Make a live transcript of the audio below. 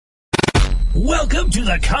Welcome to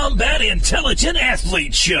the Combat Intelligent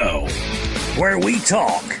Athlete Show, where we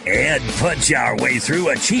talk and punch our way through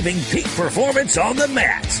achieving peak performance on the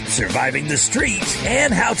mat, surviving the street,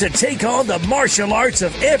 and how to take on the martial arts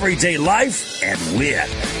of everyday life and win.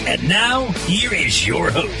 And now, here is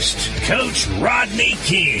your host, Coach Rodney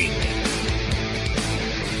King.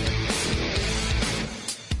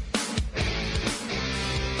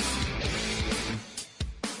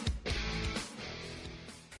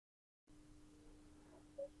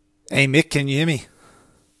 Hey Mick, can you hear me?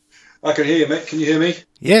 I can hear you, Mick. Can you hear me?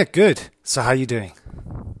 Yeah, good. So how are you doing?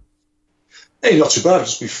 Hey, not too bad.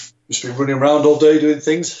 Just been running around all day doing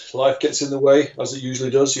things. Life gets in the way, as it usually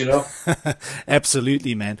does, you know.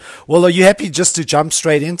 Absolutely, man. Well, are you happy just to jump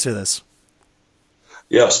straight into this?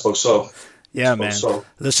 Yeah, I suppose so. Yeah, man. So.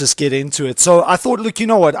 Let's just get into it. So I thought, look, you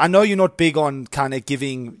know what? I know you're not big on kind of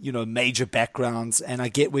giving, major backgrounds, and I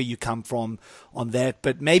get where you come from on that,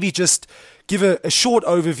 but maybe just give a short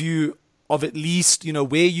overview of at least,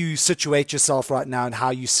 where you situate yourself right now and how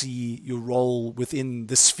you see your role within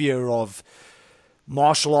the sphere of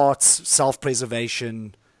martial arts,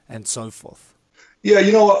 self-preservation, and so forth. Yeah,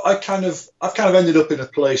 I've kind of ended up in a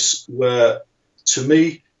place where, to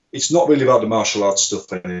me, it's not really about the martial arts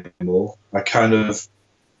stuff anymore. I kind of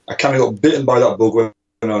got bitten by that bug when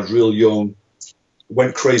I was real young,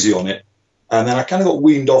 went crazy on it, and then I kind of got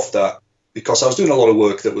weaned off that because I was doing a lot of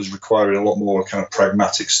work that was requiring a lot more kind of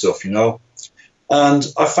pragmatic stuff, and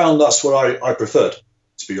I found that's what I preferred,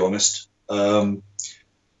 to be honest.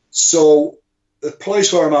 So the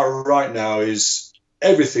place where I'm at right now is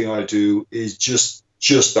everything I do is just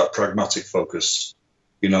that pragmatic focus.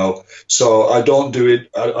 So I don't do it.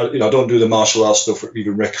 I don't do the martial arts stuff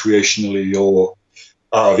even recreationally or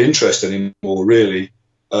out of interest anymore. Really,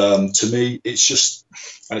 to me, it's just,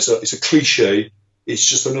 and it's a cliche. It's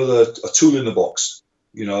just a tool in the box,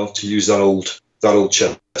 to use that old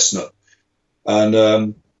chestnut. And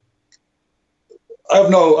I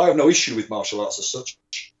have no issue with martial arts as such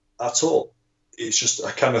at all. It's just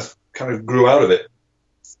I kind of grew out of it,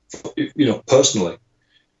 personally.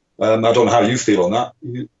 I don't know how you feel on that.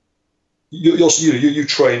 You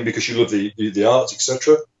train because you love the art,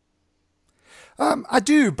 etc. I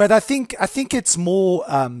do, but I think it's more.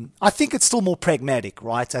 I think it's still more pragmatic,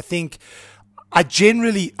 right? I think I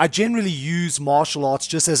generally use martial arts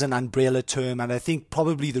just as an umbrella term, and I think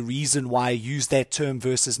probably the reason why I use that term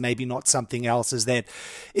versus maybe not something else is that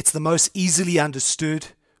it's the most easily understood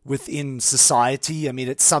within society. I mean,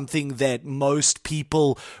 it's something that most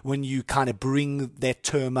people, when you kind of bring that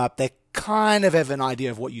term up, they kind of have an idea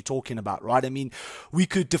of what you're talking about, right? I mean, we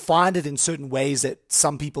could define it in certain ways that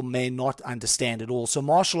some people may not understand at all. So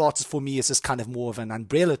martial arts for me is just kind of more of an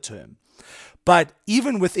umbrella term. But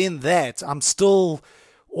even within that, I'm still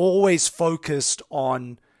always focused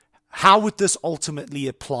on how would this ultimately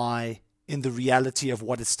apply in the reality of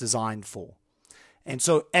what it's designed for. And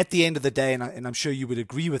so at the end of the day, and I'm sure you would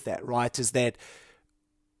agree with that, right, is that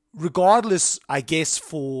regardless, I guess,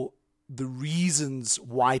 for the reasons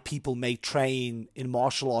why people may train in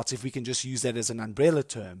martial arts, if we can just use that as an umbrella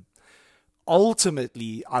term,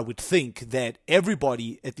 ultimately, I would think that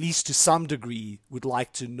everybody, at least to some degree, would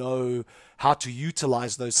like to know how to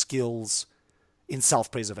utilize those skills in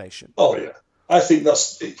self-preservation. Oh, yeah. I think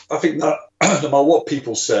that no matter what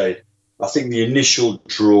people say, I think the initial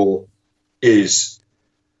draw is,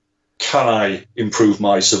 can I improve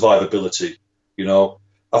my survivability?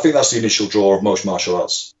 I think that's the initial draw of most martial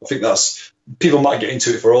arts. I think people might get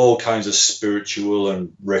into it for all kinds of spiritual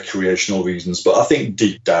and recreational reasons, but I think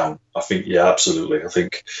deep down, yeah, absolutely. I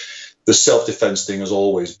think the self-defense thing has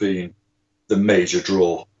always been the major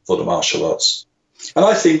draw for the martial arts. And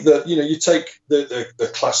I think that, you take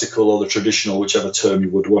the classical or the traditional, whichever term you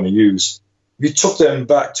would want to use, if you took them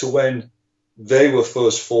back to when they were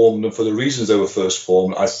first formed and for the reasons they were first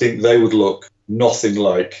formed, I think they would look nothing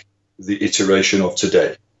like the iteration of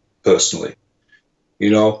today, personally.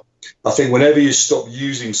 I think whenever you stop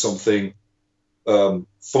using something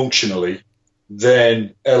functionally,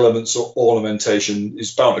 then elements of ornamentation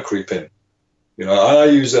is bound to creep in. I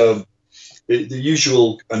use the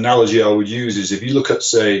usual analogy I would use is if you look at,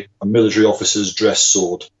 say, a military officer's dress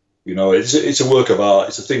sword, it's a work of art,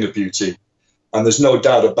 it's a thing of beauty, and there's no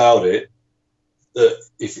doubt about it that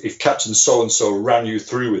if Captain so-and-so ran you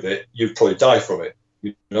through with it, you'd probably die from it.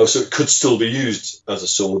 So it could still be used as a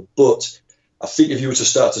sword. But I think if you were to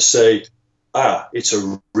start to say, it's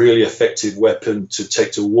a really effective weapon to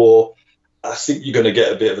take to war, I think you're going to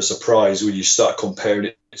get a bit of a surprise when you start comparing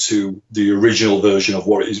it to the original version of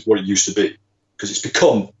what it used to be. Because it's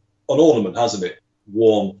become an ornament, hasn't it?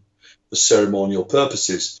 Worn for ceremonial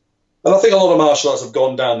purposes. And I think a lot of martial arts have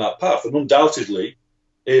gone down that path. And undoubtedly,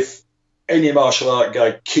 if any martial art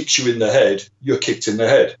guy kicks you in the head, you're kicked in the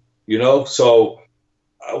head, you know? So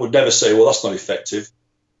I would never say, well, that's not effective.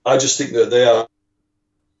 I just think that they are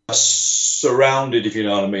surrounded, if you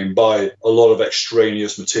know what I mean, by a lot of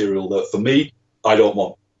extraneous material that, for me, I don't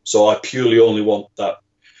want. So I purely only want the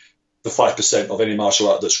 5% of any martial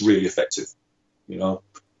art that's really effective, you know?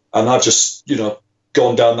 And I've just,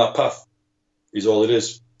 gone down that path, is all it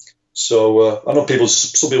is. So I know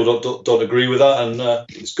some people don't agree with that, and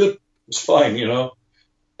it's good. It's fine,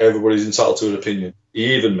 Everybody's entitled to an opinion,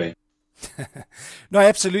 even me. No,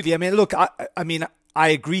 absolutely. I mean, look, I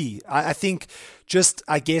agree. I think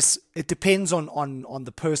I guess it depends on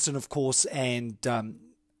the person, of course, and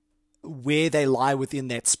where they lie within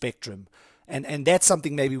that spectrum. And that's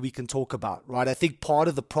something maybe we can talk about, right? I think part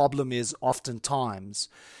of the problem is oftentimes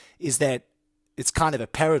is that it's kind of a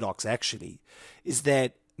paradox, actually, is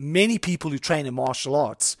that many people who train in martial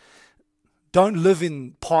arts don't live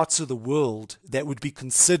in parts of the world that would be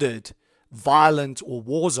considered violent or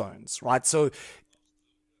war zones, right? So,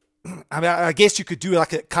 I guess you could do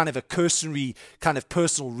like a kind of a cursory kind of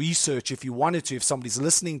personal research if you wanted to, if somebody's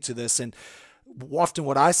listening to this. And often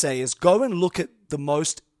what I say is go and look at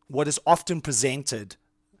what is often presented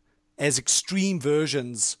as extreme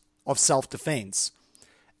versions of self-defense.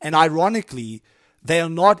 And ironically, they are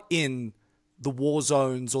not in the war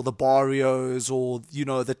zones or the barrios or,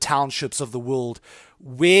 the townships of the world.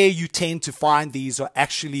 Where you tend to find these are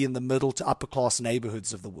actually in the middle to upper class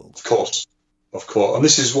neighborhoods of the world. Of course. And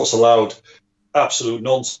this is what's allowed absolute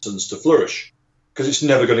nonsense to flourish, because it's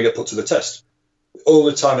never going to get put to the test. The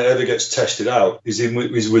only time it ever gets tested out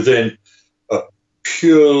is within a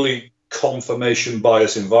purely confirmation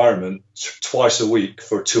bias environment twice a week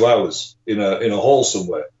for 2 hours in a hall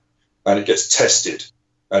somewhere, and it gets tested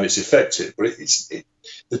and it's effective. But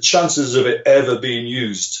the chances of it ever being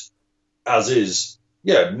used as is,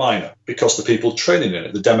 minor, because the people training in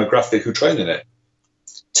it, the demographic who train in it,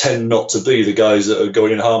 tend not to be the guys that are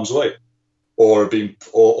going in harm's way or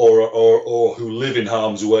who live in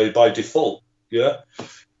harm's way by default.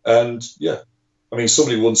 And I mean,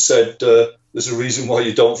 somebody once said there's a reason why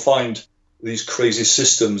you don't find these crazy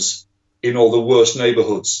systems in all the worst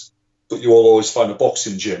neighborhoods, but you will always find a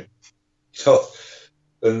boxing gym.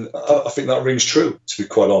 And I think that rings true, to be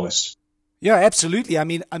quite honest. Yeah, absolutely. I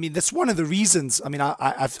mean, that's one of the reasons. I mean,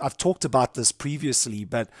 I've talked about this previously,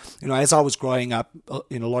 but as I was growing up, a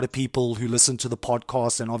lot of people who listen to the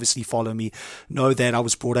podcast and obviously follow me know that I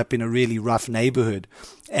was brought up in a really rough neighborhood.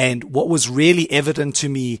 And what was really evident to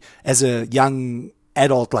me as a young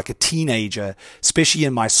adult, like a teenager, especially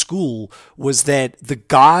in my school, was that the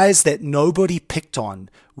guys that nobody picked on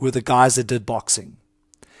were the guys that did boxing.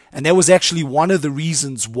 And that was actually one of the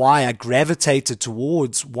reasons why I gravitated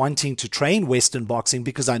towards wanting to train Western boxing,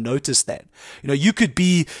 because I noticed that, you could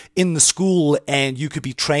be in the school and you could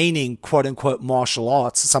be training quote unquote martial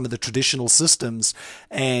arts, some of the traditional systems,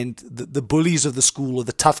 and the bullies of the school or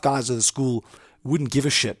the tough guys of the school wouldn't give a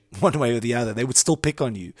shit one way or the other. They would still pick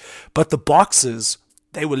on you. But the boxers,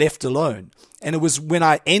 they were left alone. And it was when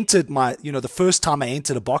I entered the first time I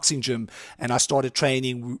entered a boxing gym and I started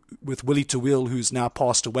training with Willie Tawil, who's now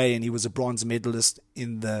passed away, and he was a bronze medalist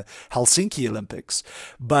in the Helsinki Olympics.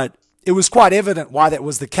 But it was quite evident why that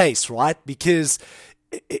was the case, right? Because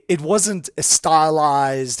it wasn't a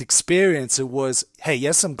stylized experience. It was, hey,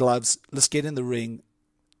 here's some gloves, let's get in the ring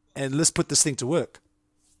and let's put this thing to work.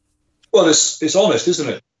 Well, it's honest, isn't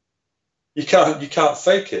it? You can't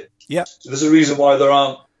fake it. Yeah. There's a reason why there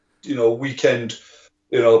aren't, weekend,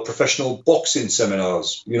 professional boxing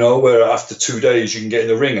seminars, where after 2 days you can get in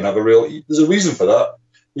the ring and have there's a reason for that.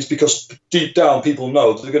 It's because deep down people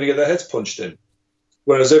know that they're going to get their heads punched in.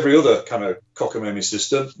 Whereas every other kind of cockamamie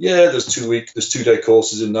system, there's 2-day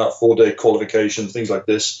courses in that, 4-day qualification, things like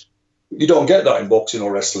this. You don't get that in boxing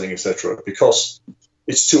or wrestling, etc., because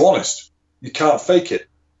it's too honest. You can't fake it.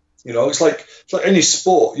 It's like any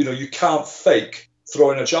sport, you can't fake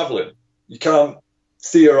throwing a javelin. You can't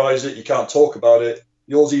theorize it. You can't talk about it.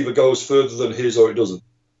 Yours either goes further than his or it doesn't.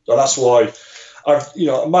 And that's why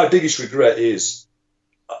my biggest regret is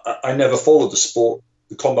I never followed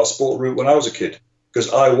the combat sport route when I was a kid,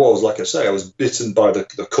 because I was bitten by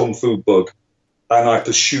the kung fu bug, and I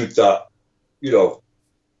pursued that,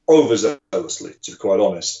 overzealously, to be quite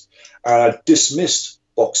honest. And I dismissed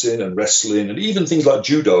boxing and wrestling and even things like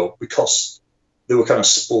judo because they were kind of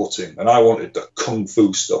sporting, and I wanted the kung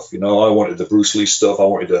fu stuff. I wanted the Bruce Lee stuff. I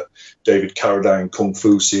wanted the David Carradine kung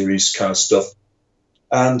fu series kind of stuff.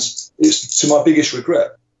 And it's to my biggest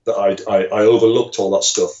regret that I overlooked all that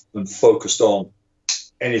stuff and focused on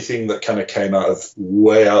anything that kind of came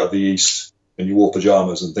way out of the East, and you wore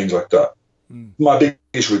pajamas and things like that. My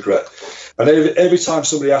biggest regret. And every time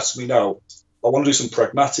somebody asks me now, I want to do some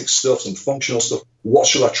pragmatic stuff, some functional stuff. What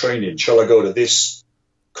shall I train in? Shall I go to this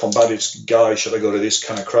combative guy? Shall I go to this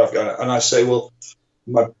kind of craft guy? And I say, well,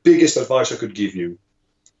 my biggest advice I could give you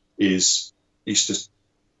is to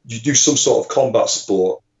you do some sort of combat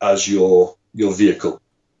sport as your vehicle,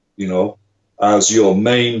 as your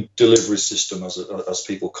main delivery system, as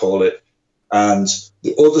people call it. And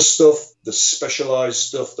the other stuff, the specialized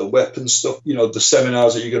stuff, the weapon stuff, the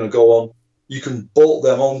seminars that you're going to go on, you can bolt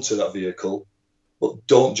them onto that vehicle, but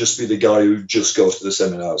don't just be the guy who just goes to the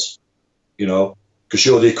seminars, because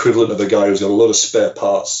you're the equivalent of a guy who's got a lot of spare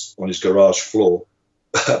parts on his garage floor,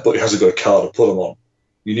 but he hasn't got a car to put them on.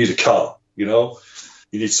 You need a car, you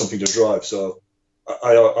need something to drive. So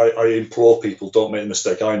I implore people, don't make the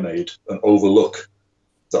mistake I made and overlook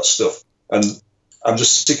that stuff. And I'm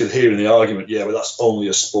just sick of hearing the argument, yeah, but that's only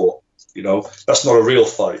a sport, that's not a real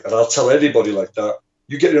fight. And I'll tell anybody like that,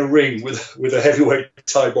 you get in a ring with a heavyweight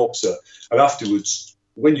Thai boxer, and afterwards,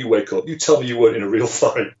 when you wake up, you tell me you weren't in a real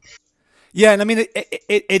fight. Yeah, and I mean,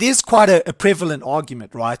 it is quite a prevalent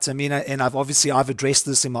argument, right? I mean, and I've addressed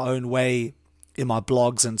this in my own way in my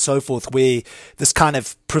blogs and so forth, where this kind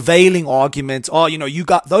of prevailing argument,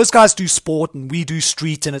 those guys do sport and we do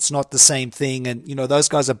street and it's not the same thing. And, those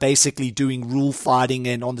guys are basically doing rule fighting,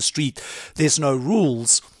 and on the street, there's no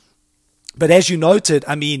rules. But as you noted,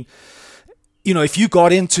 I mean, if you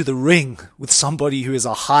got into the ring with somebody who is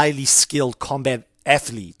a highly skilled combat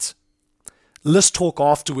athlete, let's talk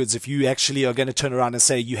afterwards if you actually are going to turn around and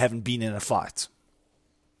say you haven't been in a fight.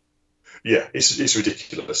 Yeah, it's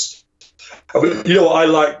ridiculous. I mean, what I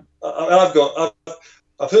like,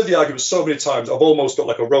 I've heard the argument so many times, I've almost got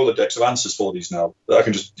like a Rolodex of answers for these now that I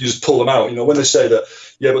can just pull them out. When they say that,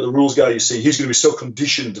 yeah, but the rules guy, you see, he's going to be so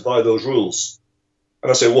conditioned by those rules.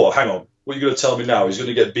 And I say, hang on, what are you going to tell me now? He's going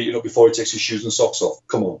to get beaten up before he takes his shoes and socks off.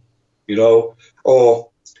 Come on, or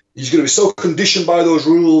he's going to be so conditioned by those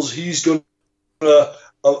rules, he's going to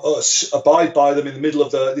abide by them in the middle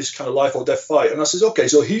of this kind of life or death fight. And I says, okay,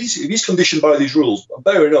 so if he's conditioned by these rules,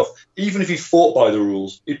 fair enough. Even if he fought by the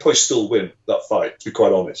rules, he'd probably still win that fight, to be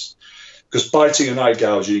quite honest. Because biting and eye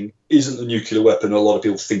gouging isn't the nuclear weapon a lot of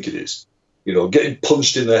people think it is. Getting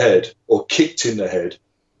punched in the head or kicked in the head,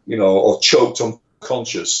 or choked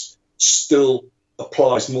unconscious still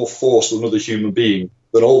applies more force to another human being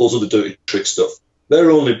than all those other dirty trick stuff.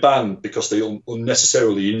 They're only banned because they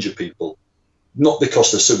unnecessarily injure people, not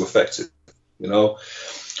because they're so effective,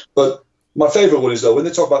 But my favourite one is, though, when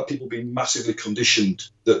they talk about people being massively conditioned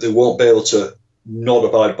that they won't be able to not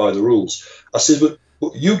abide by the rules. I said,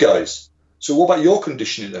 but you guys, so what about your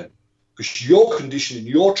conditioning then? Because your conditioning,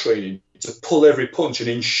 your training to pull every punch and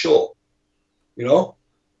in short,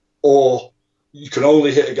 or you can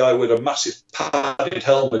only hit a guy with a massive padded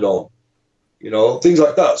helmet on, things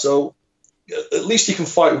like that. So at least you can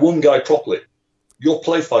fight one guy properly. You're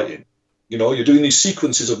play fighting. You're doing these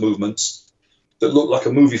sequences of movements that look like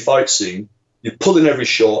a movie fight scene. You're pulling every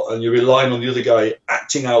shot and you're relying on the other guy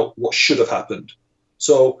acting out what should have happened.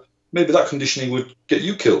 So maybe that conditioning would get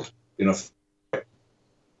you killed. That's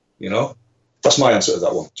my answer to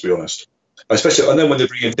that one, to be honest. Especially, and then when they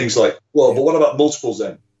bring in things like, but what about multiples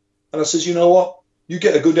then? And I says, you know what? You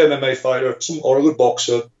get a good MMA fighter or a good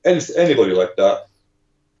boxer, anybody like that,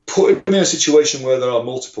 put him in a situation where there are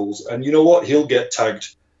multiples, and you know what? He'll get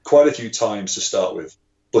tagged quite a few times to start with,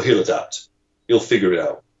 but he'll adapt. He'll figure it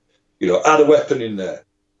out. Add a weapon in there.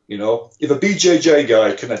 If a BJJ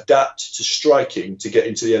guy can adapt to striking to get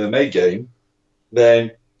into the MMA game,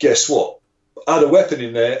 then guess what? Add a weapon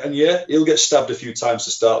in there, and he'll get stabbed a few times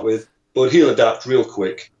to start with, but he'll adapt real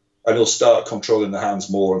quick, and he'll start controlling the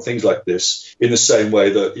hands more and things like this, in the same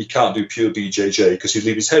way that he can't do pure BJJ because he'd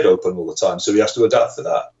leave his head open all the time, so he has to adapt for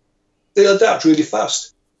that. They'll adapt really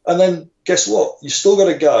fast. And then guess what? You've still got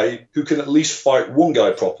a guy who can at least fight one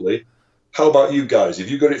guy properly. How about you guys? Have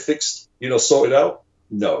you got it fixed, sorted out?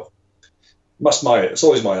 No. It's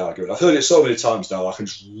always my argument. I've heard it so many times now, I can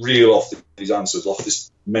just reel off these answers off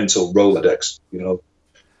this mental Rolodex,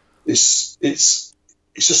 It's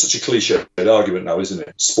just such a cliche argument now, isn't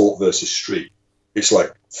it? Sport versus street. It's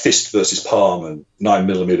like fist versus palm and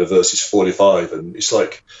 9mm versus 45, and it's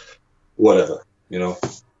like, whatever,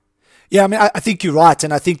 Yeah, I mean, I think you're right,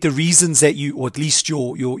 and I think the reasons that or at least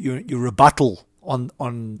your rebuttal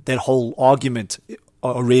on that whole argument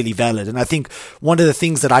are really valid. And I think one of the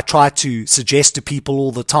things that I try to suggest to people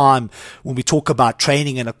all the time when we talk about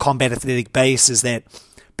training in a combat athletic base is that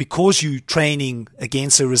because you're training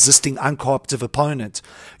against a resisting uncooperative opponent,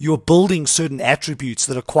 you're building certain attributes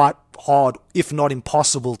that are quite hard, if not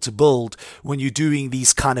impossible, to build when you're doing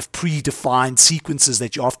these kind of predefined sequences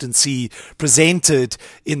that you often see presented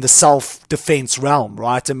in the self-defense realm,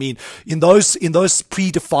 right? I mean, in those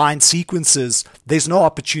predefined sequences, there's no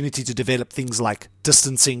opportunity to develop things like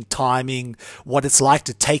distancing, timing, what it's like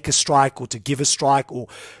to take a strike or to give a strike, or,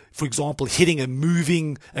 for example, hitting a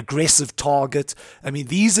moving, aggressive target. I mean,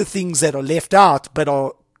 these are things that are left out, but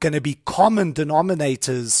are going to be common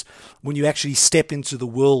denominators when you actually step into the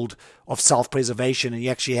world of self-preservation and you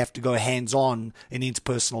actually have to go hands-on in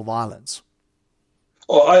interpersonal violence.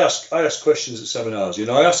 Oh, I ask questions at seminars. You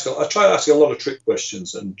know, I try to ask a lot of trick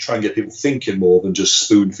questions and try and get people thinking more than just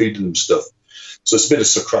spoon feeding them stuff. So it's a bit of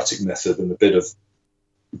Socratic method and a bit of,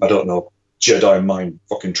 I don't know, Jedi mind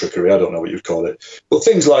fucking trickery. I don't know what you'd call it. But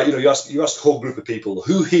things like, you know, you ask a whole group of people,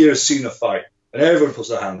 who here has seen a fight? And everyone puts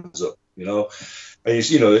their hands up, you know. And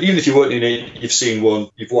you know, even if you weren't in it, you've seen one,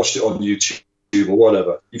 you've watched it on YouTube or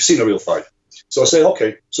whatever, you've seen a real fight. So I say,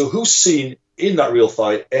 okay, so who's seen in that real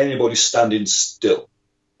fight anybody standing still?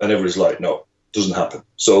 And everybody's like, no, doesn't happen.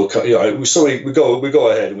 So, you know, we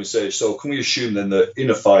go ahead and we say, so can we assume then that in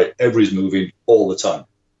a fight, everybody's moving all the time?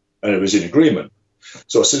 And everybody's in agreement.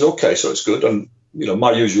 So I said, okay, so it's good. And, you know,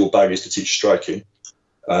 my usual bag is to teach striking.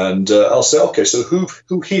 And I'll say, okay, so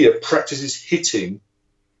who here practices hitting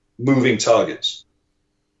moving targets?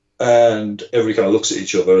 And everybody kind of looks at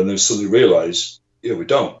each other and then suddenly realise, yeah, we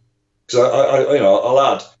don't. Because I'll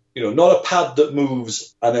add, you know, not a pad that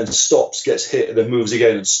moves and then stops, gets hit, and then moves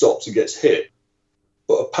again and stops and gets hit,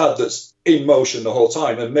 but a pad that's in motion the whole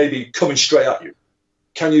time and maybe coming straight at you.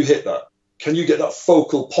 Can you hit that? Can you get that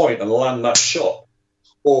focal point and land that shot?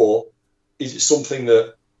 Or is it something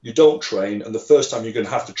that you don't train and the first time you're going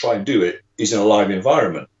to have to try and do it is in a live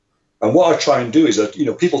environment? And what I try and do is that, you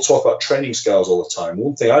know, people talk about training scales all the time.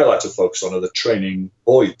 One thing I like to focus on are the training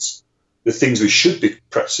voids, the things we should be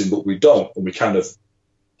practicing, but we don't. And we kind of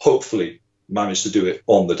hopefully manage to do it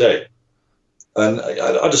on the day. And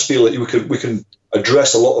I just feel that we can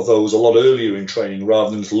address a lot of those a lot earlier in training rather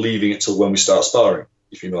than just leaving it till when we start sparring,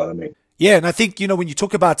 if you know what I mean. Yeah, and I think, you know, when you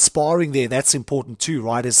talk about sparring there, that's important too,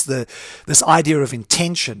 right? Is this idea of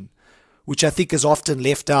intention, which I think is often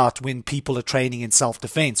left out when people are training in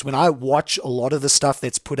self-defense. When I watch a lot of the stuff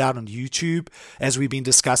that's put out on YouTube, as we've been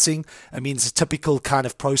discussing, I mean, it's a typical kind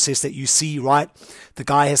of process that you see, right? The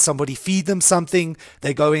guy has somebody feed them something.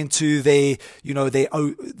 They go into their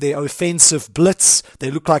offensive blitz.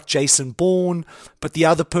 They look like Jason Bourne, but the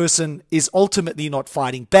other person is ultimately not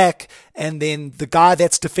fighting back. And then the guy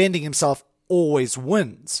that's defending himself always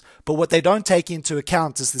wins. But what they don't take into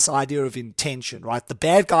account is this idea of intention, right? The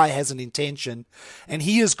bad guy has an intention and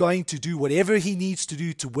he is going to do whatever he needs to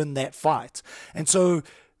do to win that fight. And so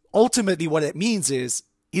ultimately what it means is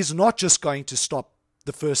he's not just going to stop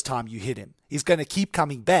the first time you hit him. He's going to keep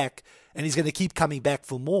coming back and he's going to keep coming back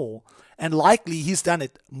for more. And likely he's done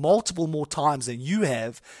it multiple more times than you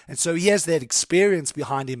have. And so he has that experience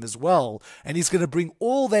behind him as well. And he's going to bring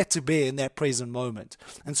all that to bear in that present moment.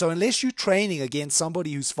 And so unless you're training against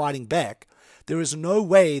somebody who's fighting back, there is no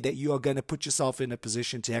way that you are going to put yourself in a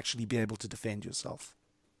position to actually be able to defend yourself.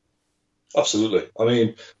 Absolutely. I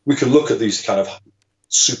mean, we can look at these kind of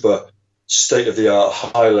super state-of-the-art,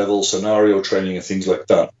 high-level scenario training and things like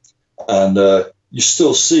that. And you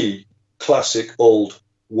still see classic old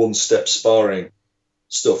one-step sparring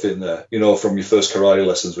stuff in there, you know, from your first karate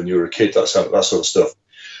lessons when you were a kid, that sort of stuff.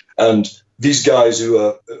 And these guys who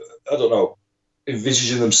are, I don't know,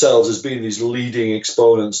 envisaging themselves as being these leading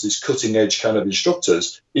exponents, these cutting-edge kind of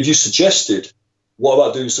instructors, if you suggested, what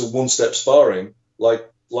about doing some one-step sparring like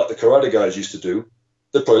the karate guys used to do,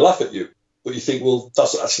 they'd probably laugh at you. But you think, well,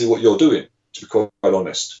 that's actually what you're doing, to be quite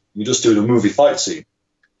honest. You're just doing a movie fight scene.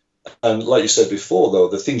 And like you said before, though,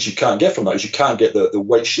 the things you can't get from that is you can't get the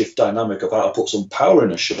weight shift dynamic of how to put some power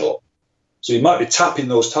in a shot. So you might be tapping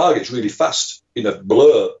those targets really fast in a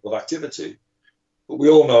blur of activity. But we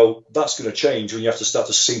all know that's going to change when you have to start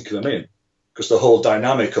to sink them in, because the whole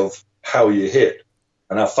dynamic of how you hit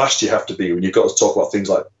and how fast you have to be when you've got to talk about things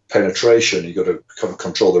like penetration, you've got to kind of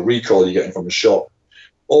control the recoil you're getting from a shot,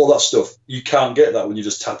 all that stuff. You can't get that when you're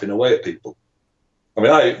just tapping away at people. I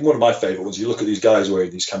mean, one of my favourite ones, you look at these guys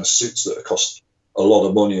wearing these kind of suits that cost a lot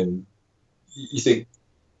of money, and you think,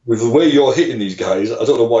 with the way you're hitting these guys, I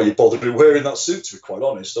don't know why you bothered wearing that suit, to be quite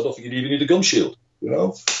honest. I don't think you'd even need a gun shield, you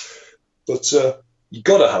know? But you've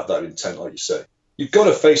got to have that intent, like you say. You've got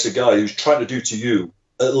to face a guy who's trying to do to you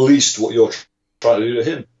at least what you're trying to do to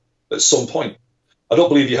him at some point. I don't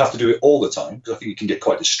believe you have to do it all the time, because I think it can get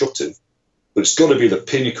quite destructive. But it's got to be the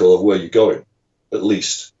pinnacle of where you're going, at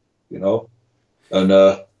least, you know? And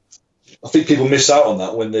I think people miss out on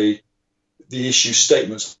that when they the issue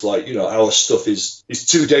statements like, our stuff is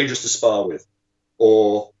too dangerous to spar with,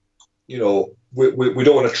 or, we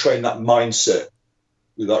don't want to train that mindset,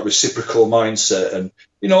 with that reciprocal mindset. And,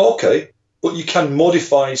 okay, but you can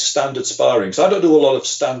modify standard sparring. So I don't do a lot of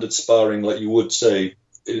standard sparring like you would say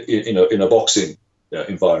in a boxing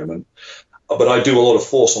environment, but I do a lot of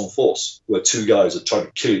force on force where two guys are trying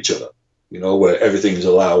to kill each other, where everything is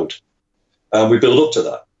allowed. And we build up to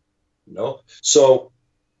that, So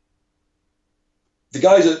the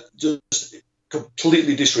guys that just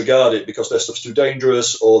completely disregard it because their stuff's too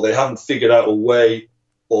dangerous, or they haven't figured out a way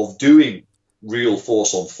of doing real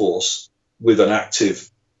force on force with an active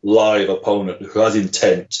live opponent who has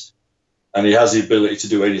intent and he has the ability to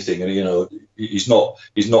do anything, and he's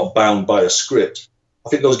not bound by a script. I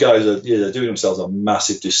think those guys they're doing themselves a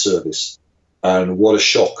massive disservice, and what a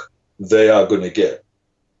shock they are going to get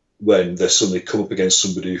when they suddenly come up against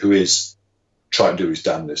somebody who is trying to do his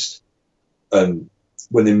damnedest, and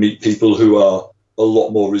when they meet people who are a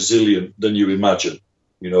lot more resilient than you imagine.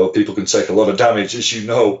 People can take a lot of damage, as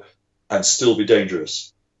and still be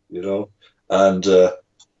dangerous, and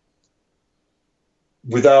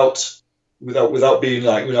without being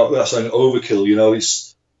like, without saying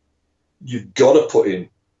overkill, you've got to put in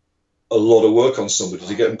a lot of work on somebody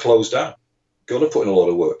to get them closed down. Got to put in a lot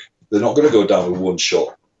of work. They're not going to go down with one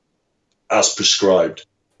shot as prescribed.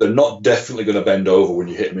 They're not definitely going to bend over when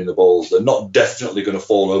you hit them in the balls. They're not definitely going to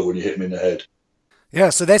fall over when you hit them in the head. Yeah,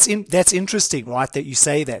 so that's interesting, right, that you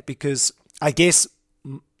say that, because I guess,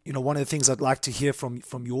 one of the things I'd like to hear from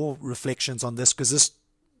your reflections on this, because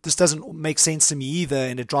this doesn't make sense to me either,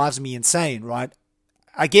 and it drives me insane, right?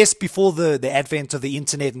 I guess before the advent of the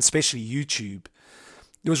internet, and especially YouTube,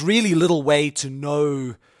 there was really little way to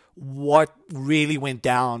know what really went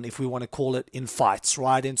down, if we want to call it, in fights,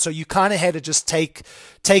 right? And so you kind of had to just take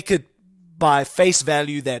it by face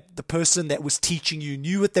value that the person that was teaching you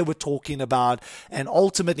knew what they were talking about, and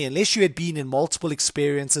ultimately, unless you had been in multiple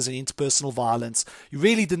experiences in interpersonal violence, you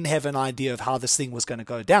really didn't have an idea of how this thing was going to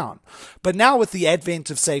go down. But now with the advent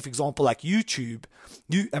of, say, for example, like YouTube,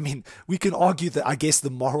 we can argue that, I guess, the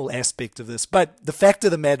moral aspect of this, but the fact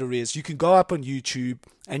of the matter is you can go up on YouTube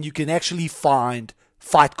and you can actually find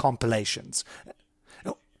fight compilations.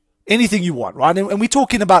 Anything you want, right? And we're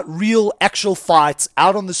talking about real, actual fights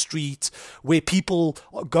out on the street where people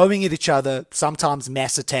are going at each other, sometimes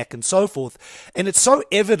mass attack and so forth. And it's so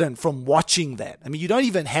evident from watching that. You don't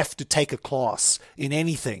even have to take a class in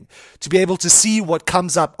anything to be able to see what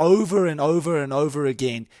comes up over and over and over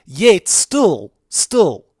again. Yet still,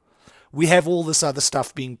 we have all this other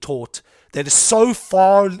stuff being taught that is so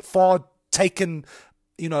far taken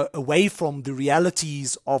away from the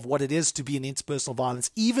realities of what it is to be in interpersonal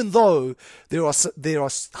violence, even though there are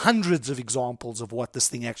hundreds of examples of what this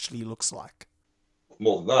thing actually looks like.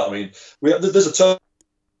 More than that, there's a term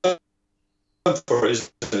for it,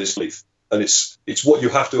 isn't it? It's belief, and it's what you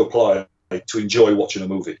have to apply to enjoy watching a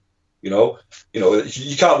movie. You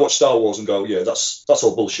can't watch Star Wars and go, yeah, that's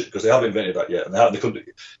all bullshit, because they haven't invented that yet, and they couldn't.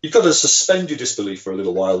 You've got to suspend your disbelief for a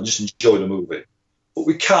little while and just enjoy the movie. But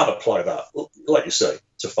we can't apply that, like you say,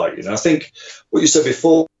 to fighting. And I think what you said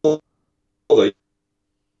before, they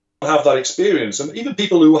have that experience. And even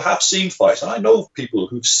people who have seen fights, and I know people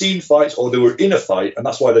who've seen fights, or they were in a fight, and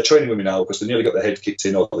that's why they're training with me now, because they nearly got their head kicked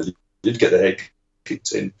in, or they did get their head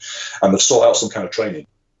kicked in, and they've sought out some kind of training.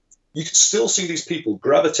 You can still see these people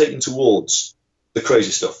gravitating towards the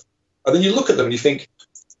crazy stuff. And then you look at them and you think,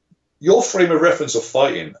 your frame of reference of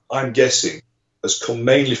fighting, I'm guessing, has come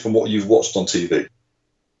mainly from what you've watched on TV.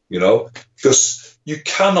 Because you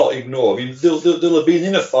cannot ignore. They'll have been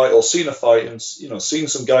in a fight or seen a fight and seen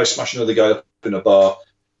some guy smashing another guy up in a bar,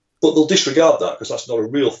 but they'll disregard that because that's not a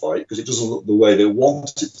real fight, because it doesn't look the way they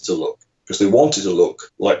want it to look, because they want it to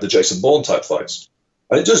look like the Jason Bourne type fights,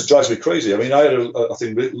 and it just drives me crazy. I had a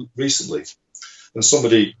thing recently, and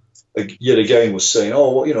somebody yet again was saying,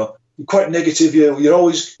 "Oh, well, you're quite negative. You're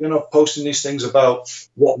always posting these things about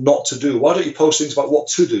what not to do. Why don't you post things about what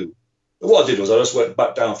to do?" What I did was I just went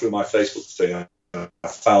back down through my Facebook thing. I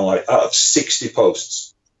found out of 60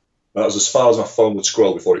 posts, that was as far as my phone would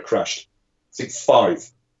scroll before it crashed. I think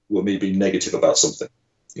 5 were me being negative about something,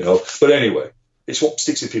 But anyway, it's what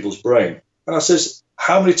sticks in people's brain. And I says,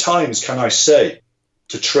 how many times can I say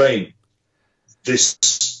to train this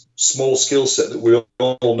small skill set that we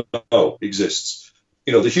all know exists?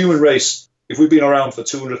 The human race, if we've been around for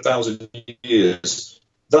 200,000 years,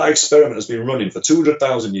 that experiment has been running for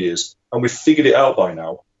 200,000 years, and we've figured it out by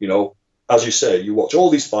now. As you say, you watch all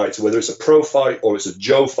these fights, whether it's a pro fight or it's a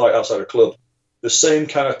Joe fight outside a club, the same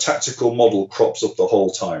kind of tactical model crops up the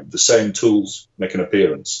whole time. The same tools make an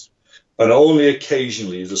appearance. And only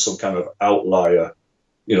occasionally is there some kind of outlier,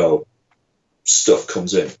 stuff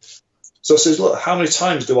comes in. So I says, look, how many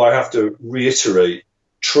times do I have to reiterate,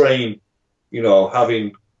 train,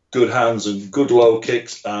 having good hands and good low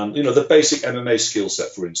kicks and, the basic MMA skill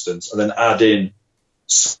set, for instance, and then add in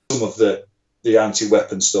some of the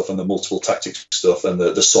anti-weapon stuff and the multiple tactics stuff and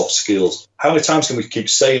the soft skills. How many times can we keep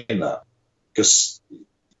saying that? Because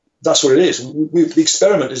that's what it is. The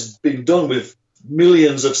experiment has been done with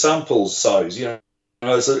millions of samples size.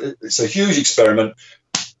 It's a huge experiment.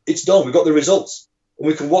 It's done. We've got the results. And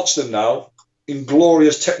we can watch them now in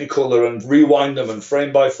glorious Technicolor and rewind them and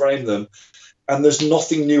frame by frame them. And there's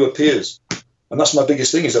nothing new appears. And that's my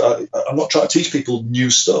biggest thing, is that I'm not trying to teach people new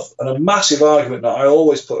stuff. And a massive argument that I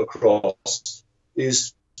always put across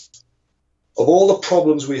is, of all the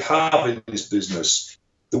problems we have in this business,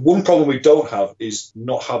 the one problem we don't have is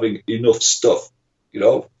not having enough stuff.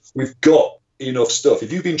 We've got enough stuff.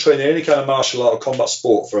 If you've been training any kind of martial art or combat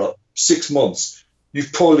sport for 6 months,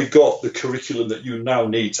 you've probably got the curriculum that you now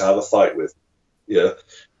need to have a fight with. Yeah.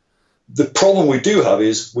 The problem we do have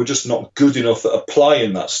is we're just not good enough at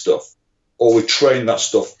applying that stuff, or we train that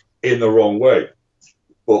stuff in the wrong way.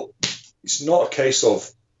 But it's not a case of,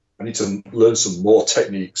 I need to learn some more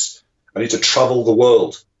techniques. I need to travel the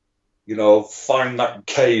world, find that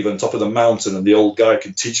cave on top of the mountain and the old guy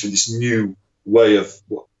can teach me this new way of.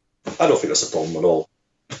 I don't think that's a problem at all.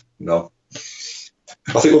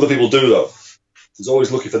 I think other people do, though. There's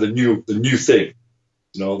always looking for the new thing,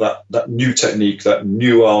 that new technique, that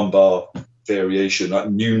new armbar variation,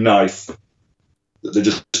 that new knife that they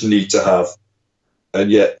just need to have.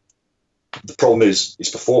 And yet the problem is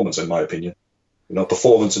performance, in my opinion.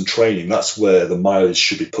 Performance and training, that's where the mileage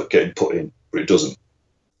should be getting put in, but it doesn't.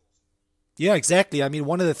 Yeah, exactly. I mean,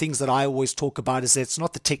 one of the things that I always talk about is that it's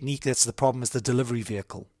not the technique that's the problem, it's the delivery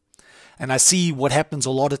vehicle. And I see what happens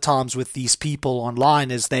a lot of times with these people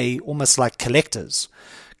online is they almost like collectors,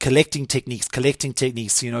 collecting techniques,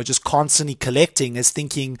 just constantly collecting, as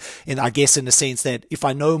thinking, in a sense that if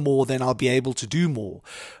I know more, then I'll be able to do more.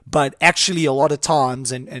 But actually a lot of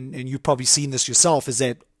times, and you've probably seen this yourself, is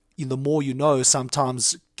that the more you know,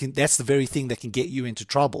 sometimes that's the very thing that can get you into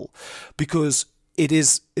trouble, because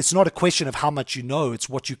it's not a question of how much you know, it's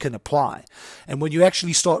what you can apply. And when you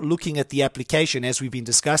actually start looking at the application, as we've been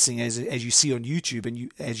discussing, as you see on YouTube,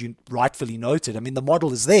 and as you rightfully noted, I mean, the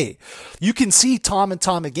model is there. You can see time and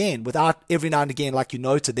time again, without every now and again, like you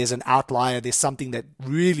noted, there's an outlier, there's something that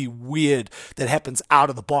really weird that happens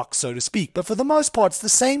out of the box, so to speak. But for the most part, it's the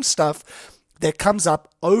same stuff that comes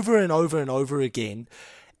up over and over and over again.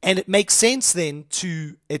 And it makes sense then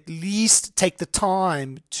to at least take the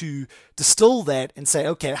time to distill that and say,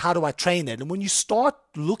 okay, how do I train that? And when you start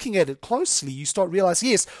looking at it closely, you start realizing,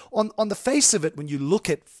 yes, on the face of it, when you look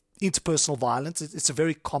at interpersonal violence, it's a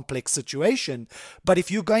very complex situation. But if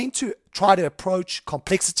you're going to try to approach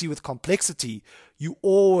complexity with complexity, you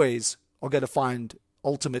always are going to find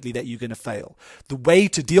ultimately that you're going to fail. The way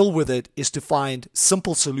to deal with it is to find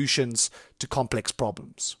simple solutions to complex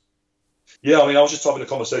problems. Yeah, I mean, I was just having a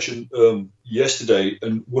conversation yesterday,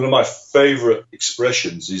 and one of my favorite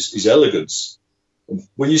expressions is elegance.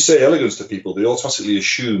 When you say elegance to people, they automatically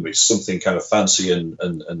assume it's something kind of fancy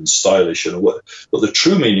and stylish, but the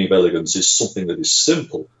true meaning of elegance is something that is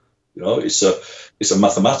simple. It's a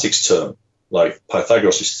mathematics term. Like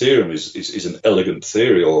Pythagoras' theorem is an elegant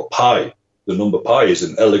theory, or pi, the number pi, is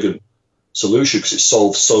an elegant solution because it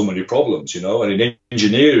solves so many problems. And in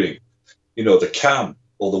engineering, the cam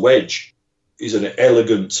or the wedge is an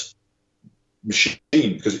elegant machine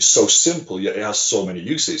because it's so simple, yet it has so many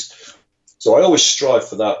uses. So I always strive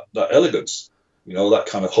for that elegance, that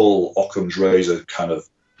kind of whole Occam's razor kind of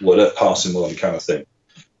whatever parsimony kind of thing.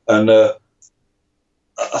 And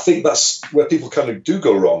I think that's where people kind of do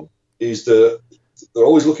go wrong, is they're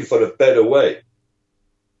always looking for a better way,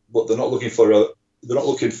 but they're not looking for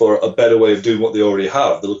a better way of doing what they already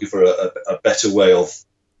have. They're looking for a better way of,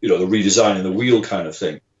 the redesigning the wheel kind of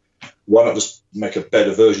thing. Why not just make a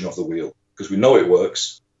better version of the wheel? Because we know it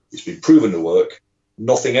works. It's been proven to work.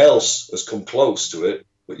 Nothing else has come close to it,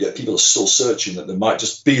 but yet people are still searching that there might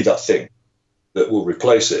just be that thing that will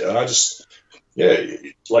replace it. And I just,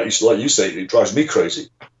 like you say, it drives me crazy.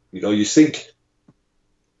 You think,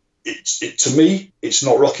 to me, it's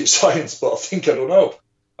not rocket science, but I don't know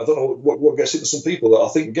what gets into some people. That I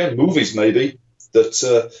think, again, movies maybe,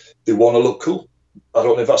 that they want to look cool. I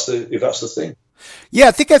don't know if that's the thing. Yeah,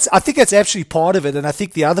 I think that's actually part of it, and I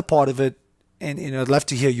think the other part of it, and I'd love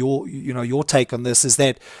to hear your take on this, is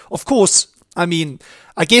that of course I mean,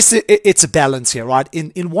 I guess it's a balance here, right?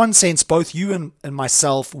 In one sense, both you and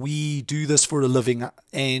myself, we do this for a living,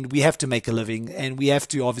 and we have to make a living, and we have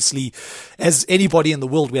to, obviously, as anybody in the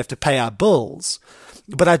world, we have to pay our bills.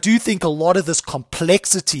 But I do think a lot of this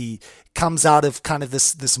complexity comes out of kind of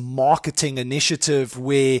this marketing initiative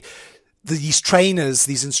where these trainers,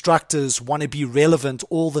 these instructors want to be relevant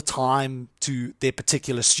all the time to their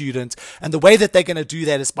particular student. And the way that they're going to do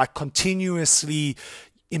that is by continuously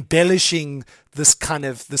embellishing this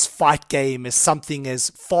fight game as something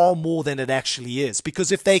as far more than it actually is.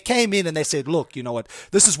 Because if they came in and they said, look, you know what,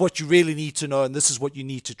 this is what you really need to know and this is what you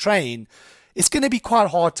need to train, it's going to be quite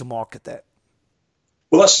hard to market that.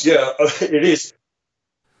 Well, it is.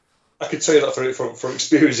 I can tell you that from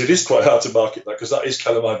experience, it is quite hard to market that, because that is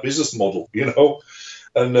kind of my business model, you know.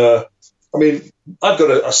 And I mean, I've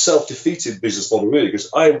got a self-defeating business model, really, because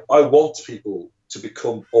I want people to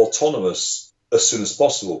become autonomous as soon as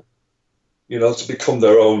possible, you know, to become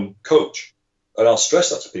their own coach. And I'll stress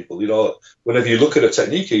that to people, you know, whenever you look at a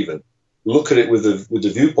technique, even look at it with the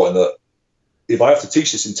viewpoint that if I have to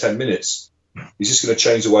teach this in 10 minutes, it's just going to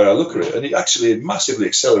change the way I look at it. And it massively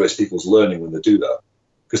accelerates people's learning when they do that,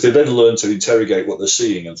 because they then learn to interrogate what they're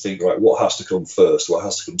seeing and think, right, what has to come first? What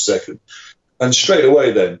has to come second? And straight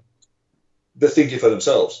away then, they're thinking for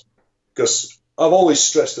themselves. Because I've always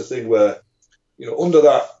stressed the thing where, you know, under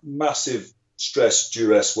that massive stress,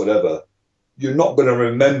 duress, whatever, you're not going to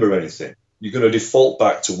remember anything. You're going to default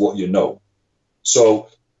back to what you know. So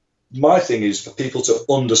my thing is for people to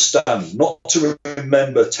understand, not to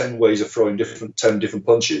remember 10 ways of throwing 10 different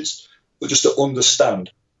punches, but just to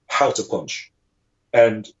understand how to punch.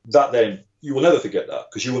 And that then, you will never forget that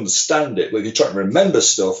because you understand it. But if you're trying to remember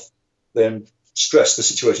stuff, then stress, the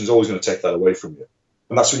situation is always going to take that away from you.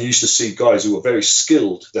 And that's when you used to see guys who were very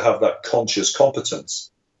skilled to have that conscious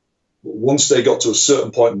competence. But once they got to a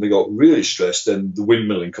certain point and they got really stressed, then the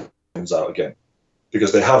windmilling comes out again,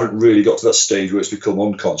 because they haven't really got to that stage where it's become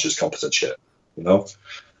unconscious competence yet, you know.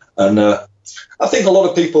 And I think a lot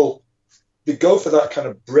of people, they go for that kind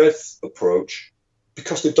of breadth approach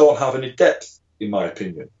because they don't have any depth, in my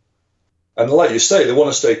opinion. And like you say, they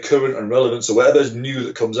want to stay current and relevant, so whatever's new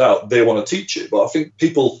that comes out, they want to teach it. But I think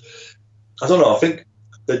people, I don't know, I think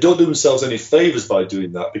they don't do themselves any favors by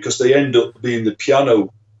doing that, because they end up being the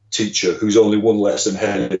piano teacher who's only one lesson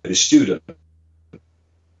ahead of his student.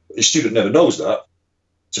 His student never knows that.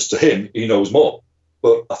 Just to him, he knows more.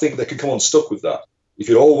 But I think they can come unstuck with that. If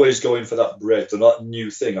you're always going for that breadth and that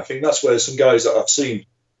new thing, I think that's where some guys that I've seen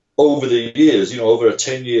over the years, you know, over a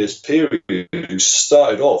 10 years period, who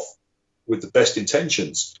started off with the best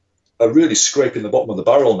intentions, are really scraping the bottom of the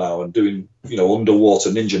barrel now and doing, you know, underwater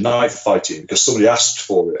ninja knife fighting because somebody asked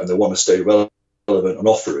for it and they want to stay relevant and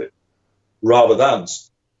offer it, rather than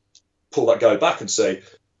pull that guy back and say,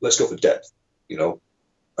 let's go for depth, you know.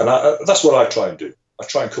 And that's what I try and do. I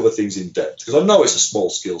try and cover things in depth because I know it's a small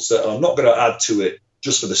skill set and I'm not going to add to it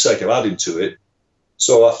just for the sake of adding to it.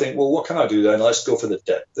 So I think, well, what can I do then? Let's go for the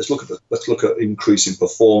depth. Let's look at increasing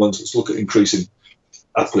performance. Let's look at increasing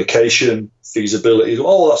application, feasibility,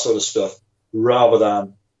 all that sort of stuff, rather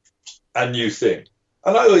than a new thing.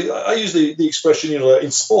 And I use the expression, you know,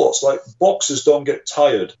 in sports, like boxers don't get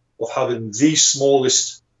tired of having the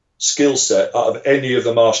smallest skill set out of any of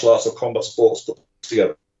the martial arts or combat sports put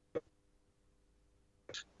together.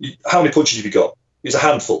 How many punches have you got? It's a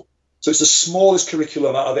handful. So it's the smallest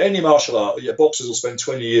curriculum out of any martial art. Yeah, boxers will spend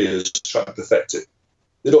 20 years trying to perfect it.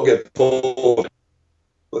 They don't get bored.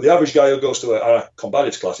 But the average guy who goes to a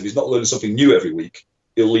combatives class, if he's not learning something new every week,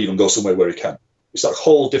 he'll leave and go somewhere where he can. It's that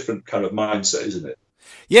whole different kind of mindset, isn't it?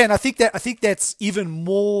 Yeah, and I think that's even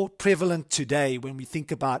more prevalent today when we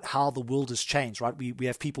think about how the world has changed, right? We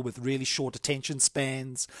have people with really short attention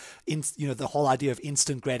spans, you know, the whole idea of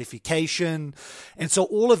instant gratification. And so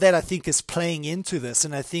all of that, I think, is playing into this.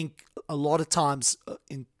 And I think a lot of times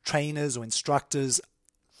in trainers or instructors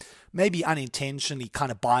maybe unintentionally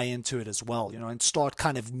kind of buy into it as well, you know, and start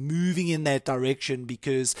kind of moving in that direction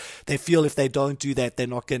because they feel if they don't do that, they're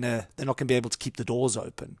not gonna be able to keep the doors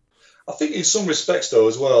open. I think in some respects, though,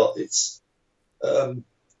 as well, it's, I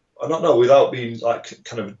don't know, without being like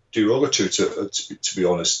kind of derogatory to be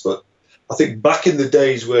honest, but I think back in the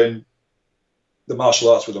days when the martial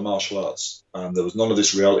arts were the martial arts and there was none of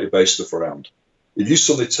this reality-based stuff around, if you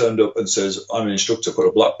suddenly turned up and says, I'm an instructor, put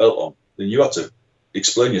a black belt on, then you had to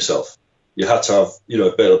explain yourself. You had to have, you know,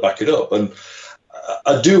 a bit to back it up. And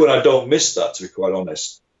I do and I don't miss that, to be quite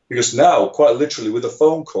honest. Because now, quite literally, with a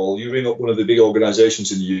phone call, you ring up one of the big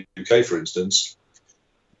organisations in the UK, for instance,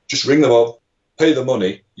 just ring them up, pay the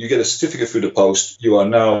money, you get a certificate through the post, you are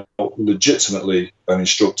now legitimately an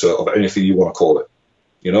instructor of anything you want to call it.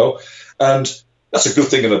 you know? And that's a good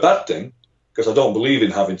thing and a bad thing, because I don't believe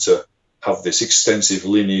in having to have this extensive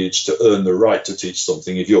lineage to earn the right to teach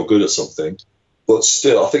something if you're good at something. But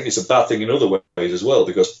still, I think it's a bad thing in other ways as well,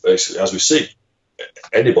 because basically, as we see,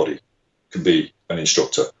 anybody can be an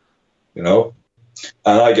instructor, you know?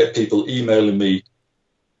 And I get people emailing me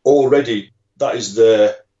already. That is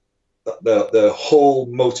their whole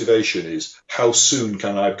motivation is, how soon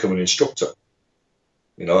can I become an instructor?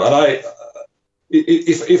 You know, and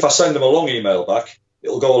if I send them a long email back,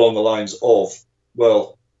 it'll go along the lines of,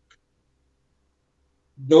 well,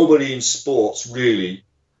 nobody in sports really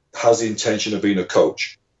has the intention of being a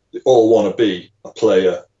coach. They all want to be a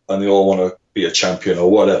player, and they all want to be a champion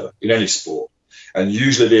or whatever in any sport. And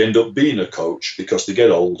usually they end up being a coach because they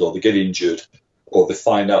get old or they get injured or they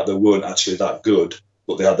find out they weren't actually that good,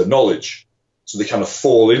 but they had the knowledge. So they kind of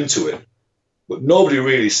fall into it. But nobody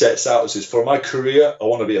really sets out and says, for my career, I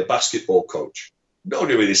want to be a basketball coach.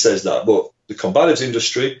 Nobody really says that. But the combatives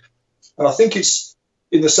industry, and I think it's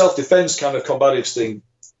in the self-defense kind of combatives thing,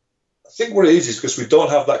 I think what it is because we don't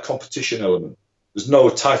have that competition element. There's no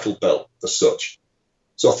title belt as such.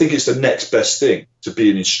 So I think it's the next best thing to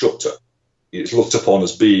be an instructor. It's looked upon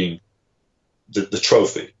as being the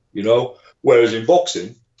trophy, you know? Whereas in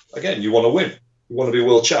boxing, again, you want to win. You want to be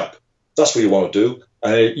world champ. That's what you want to do.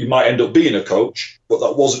 And you might end up being a coach, but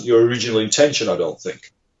that wasn't your original intention, I don't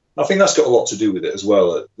think. I think that's got a lot to do with it as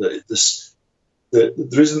well. There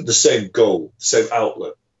isn't the same goal, the same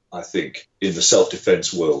outlet, I think, in the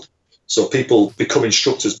self-defense world. So people become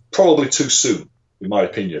instructors probably too soon, in my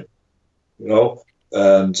opinion, you know?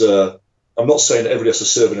 And I'm not saying that everybody has to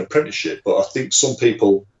serve an apprenticeship, but I think some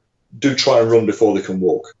people do try and run before they can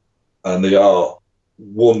walk. And they are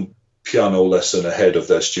one piano lesson ahead of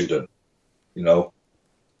their student, you know?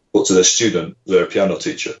 But to their student, they're a piano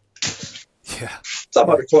teacher. Yeah.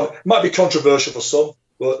 That might be controversial for some,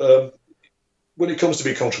 but when it comes to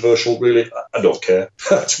be controversial, really, I don't care,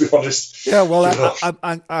 to be honest. Yeah, well,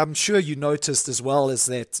 I'm sure you noticed as well is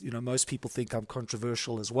that, you know, most people think I'm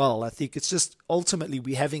controversial as well. I think it's just ultimately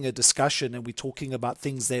we're having a discussion and we're talking about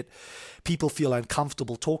things that people feel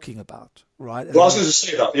uncomfortable talking about, right? Well, I was going to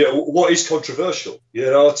say that, yeah, what is controversial? You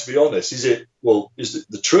know, to be honest, is it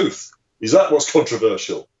the truth? Is that what's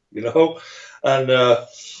controversial? You know? And,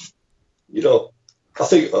 you know, I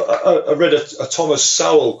think I read a Thomas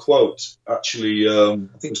Sowell quote, actually, I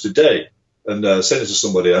think it was today, and sent it to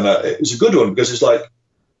somebody. And it was a good one because it's like,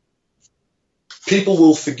 people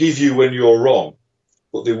will forgive you when you're wrong,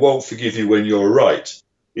 but they won't forgive you when you're right,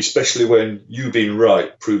 especially when you being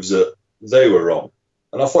right proves that they were wrong.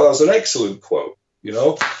 And I thought that was an excellent quote, you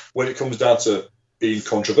know, when it comes down to being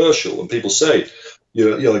controversial. And people say,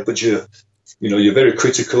 you're like, but you're very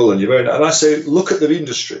critical and and I say, look at the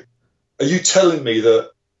industry. Are you telling me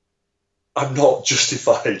that I'm not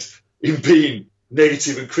justified in being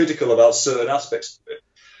negative and critical about certain aspects of it?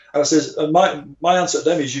 And I says, and my answer to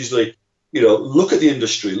them is usually, you know, look at the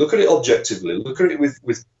industry, look at it objectively, look at it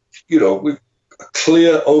with a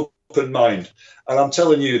clear, open mind. And I'm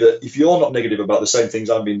telling you that if you're not negative about the same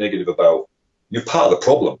things I'm being negative about, you're part of the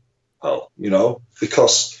problem, pal, you know,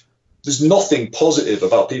 because there's nothing positive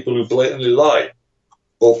about people who blatantly lie,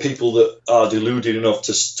 or people that are deluded enough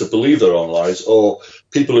to believe their own lies, or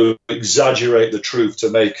people who exaggerate the truth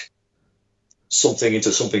to make something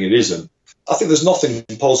into something it isn't. I think there's nothing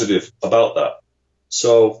positive about that.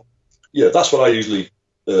 So, yeah, that's what I usually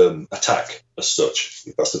attack as such,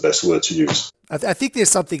 if that's the best word to use. I think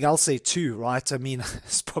there's something else there too, right? I mean,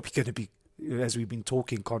 it's probably going to be, as we've been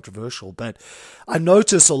talking, controversial, but I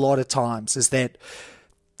notice a lot of times is that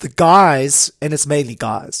the guys, and it's mainly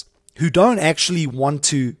guys, who don't actually want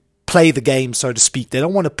to play the game, so to speak. They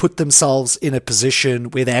don't want to put themselves in a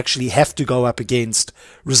position where they actually have to go up against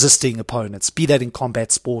resisting opponents, be that in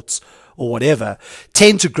combat sports or whatever,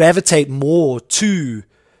 tend to gravitate more to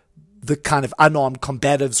the kind of unarmed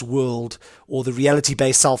combatives world or the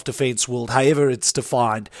reality-based self-defense world, however it's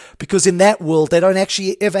defined, because in that world, they don't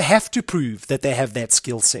actually ever have to prove that they have that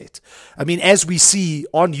skill set. I mean, as we see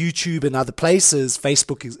on YouTube and other places,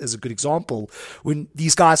 Facebook is a good example, when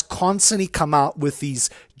these guys constantly come out with these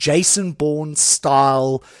Jason Bourne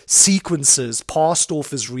style sequences passed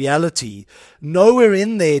off as reality, nowhere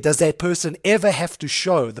in there does that person ever have to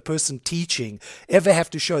show, the person teaching, ever have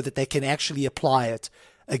to show that they can actually apply it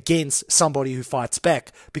against somebody who fights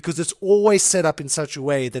back, because it's always set up in such a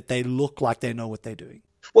way that they look like they know what they're doing.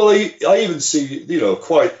 Well, I even see, you know,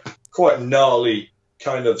 quite gnarly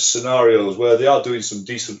kind of scenarios where they are doing some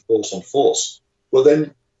decent force on force. But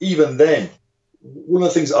then, even then, one of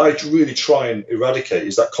the things I really try and eradicate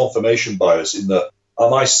is that confirmation bias in that,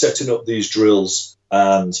 am I setting up these drills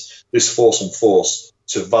and this force on force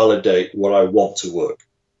to validate what I want to work?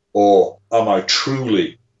 Or am I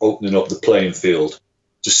truly opening up the playing field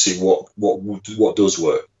to see what does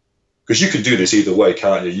work? Because you can do this either way,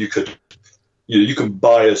 can't you? You can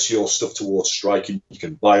bias your stuff towards striking, you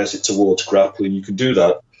can bias it towards grappling, you can do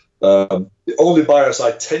that. The only bias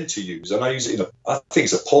I tend to use, and I use it I think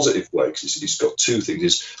it's a positive way, because it's got two things,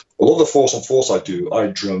 is a lot of the force on force I do, I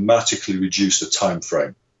dramatically reduce the time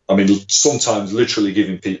frame. I mean, sometimes literally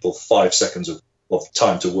giving people 5 seconds of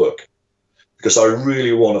time to work, because I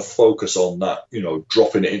really want to focus on that,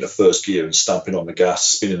 dropping it into first gear and stamping on the gas,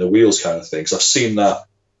 spinning the wheels kind of thing. Because I've seen that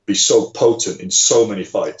be so potent in so many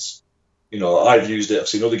fights. I've used it, I've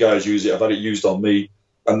seen other guys use it, I've had it used on me,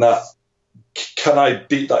 and that, can I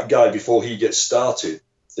beat that guy before he gets started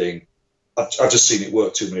thing, I've just seen it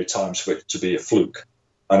work too many times for it to be a fluke.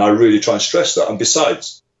 And I really try and stress that. And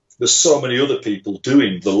besides, there's so many other people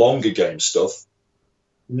doing the longer game stuff.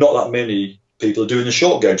 Not that many people are doing the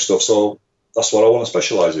short game stuff. So that's what I want to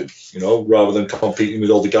specialize in, rather than competing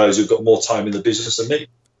with all the guys who've got more time in the business than me,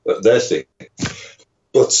 their thing.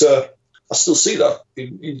 But I still see that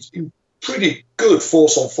in pretty good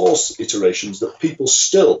force on force iterations, that people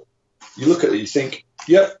still, you look at it, you think,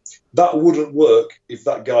 yeah, that wouldn't work if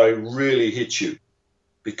that guy really hit you,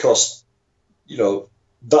 because,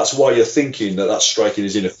 that's why you're thinking that striking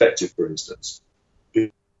is ineffective, for instance,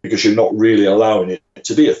 because you're not really allowing it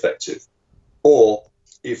to be effective. Or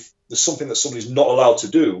if there's something that somebody's not allowed to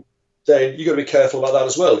do, then you've got to be careful about that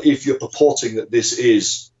as well. If you're purporting that this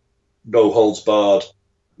is no holds barred,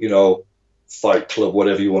 fight club,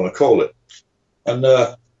 whatever you want to call it. And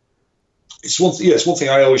it's one thing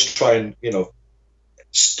I always try and,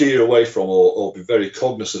 steer away from or be very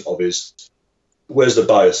cognizant of is, where's the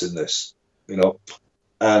bias in this,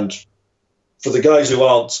 And for the guys who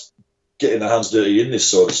aren't getting their hands dirty in this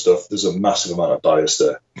sort of stuff, there's a massive amount of bias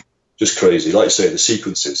there. Just crazy. Like I say, the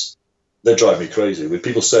sequences, they drive me crazy. When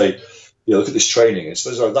people say, look at this training, it's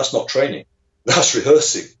like, that's not training, that's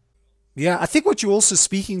rehearsing. Yeah, I think what you're also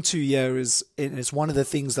speaking to here is one of the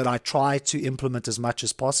things that I try to implement as much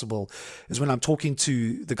as possible, is when I'm talking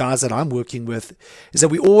to the guys that I'm working with, is that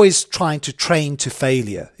we're always trying to train to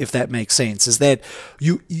failure, if that makes sense. Is that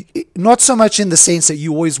you not so much in the sense that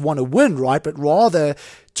you always want to win, right? But rather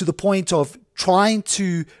to the point of trying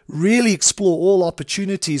to really explore all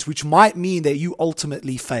opportunities, which might mean that you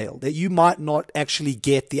ultimately fail, that you might not actually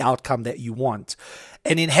get the outcome that you want.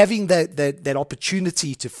 And in having that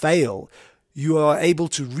opportunity to fail, you are able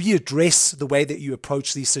to readdress the way that you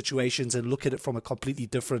approach these situations and look at it from a completely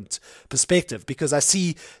different perspective. Because I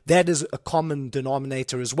see that as a common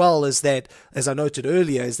denominator, as well as that, as I noted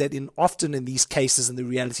earlier, is that often in these cases in the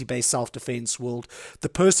reality-based self-defense world, the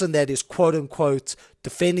person that is quote-unquote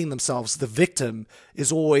defending themselves, the victim,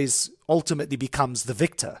 is always ultimately becomes the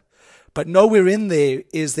victor. But nowhere in there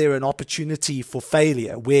is there an opportunity for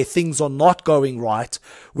failure, where things are not going right,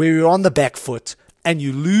 where you're on the back foot and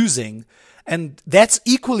you're losing. And that's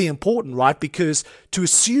equally important, right? Because to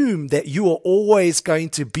assume that you are always going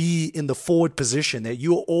to be in the forward position, that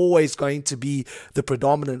you're always going to be the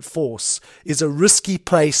predominant force, is a risky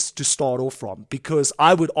place to start off from. Because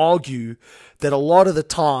I would argue that a lot of the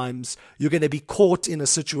times you're going to be caught in a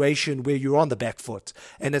situation where you're on the back foot.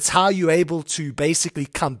 And it's how you're able to basically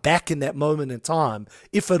come back in that moment in time,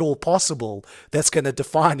 if at all possible, that's going to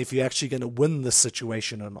define if you're actually going to win this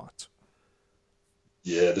situation or not.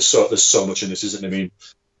 Yeah, there's so much in this, isn't there? I mean,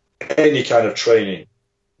 any kind of training,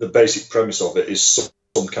 the basic premise of it is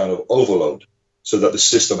some kind of overload, so that the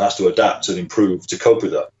system has to adapt and improve to cope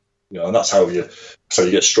with that. And that's how you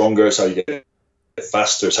get stronger. It's how you get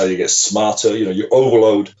faster. It's how you get smarter. You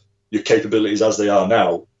overload your capabilities as they are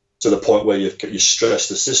now to the point where you stress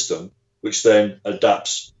the system, which then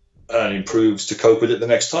adapts and improves to cope with it the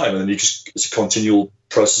next time. And then it's a continual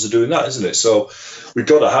process of doing that, isn't it? So we've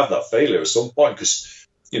got to have that failure at some point, because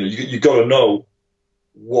you've got to know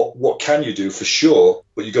what can you do for sure,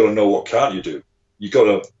 but you've got to know what can't you do. You've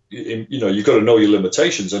got to know your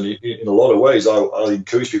limitations. And in a lot of ways, I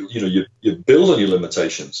encourage people, you build on your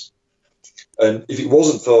limitations. And if it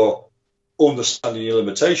wasn't for understanding your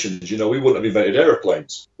limitations, we wouldn't have invented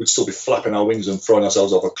aeroplanes. We'd still be flapping our wings and throwing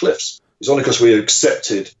ourselves off of cliffs. It's only because we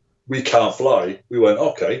accepted we can't fly, we went,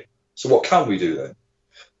 okay, so what can we do then?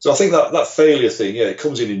 So I think that failure thing, it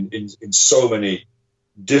comes in so many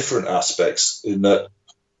different aspects, in that,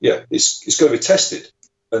 it's got to be tested.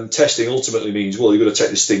 And testing ultimately means, well, you've got to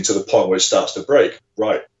take this thing to the point where it starts to break.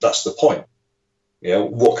 Right, that's the point.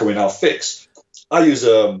 What can we now fix? I use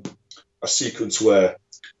a sequence where,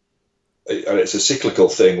 and it's a cyclical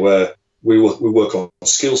thing, where we work on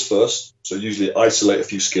skills first. So usually isolate a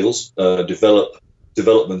few skills,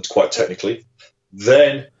 development quite technically.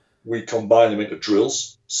 Then we combine them into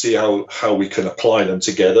drills, see how we can apply them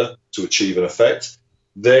together to achieve an effect.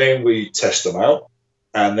 Then we test them out,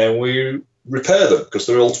 and then we repair them because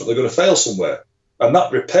they're ultimately going to fail somewhere. And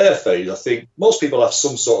that repair phase, I think most people have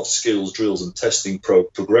some sort of skills, drills, and testing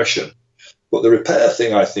progression. But the repair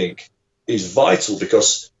thing, I think, is vital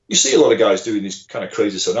because you see a lot of guys doing these kind of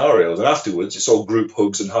crazy scenarios, and afterwards it's all group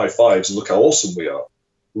hugs and high fives and look how awesome we are,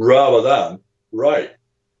 rather than, right,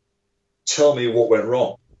 tell me what went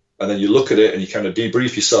wrong. And then you look at it and you kind of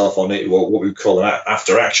debrief yourself on it, what we call an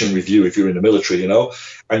after-action review if you're in the military,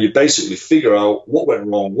 and you basically figure out what went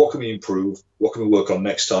wrong, what can we improve, what can we work on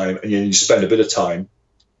next time, and then you spend a bit of time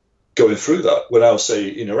going through that. When I was, say,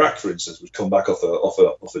 in Iraq, for instance, we'd come back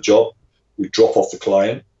off a job, we'd drop off the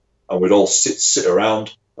client, and we'd all sit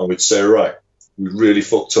around and we'd say, right, we really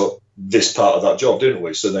fucked up this part of that job, didn't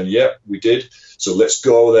we? So then, yeah, we did. So let's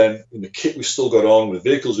go then, in the kit we've still got on, with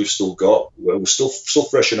vehicles we've still got, we're still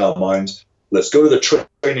fresh in our minds, let's go to the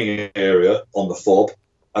training area on the FOB,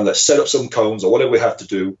 and let's set up some cones or whatever we have to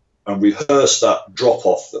do, and rehearse that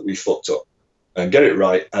drop-off that we fucked up, and get it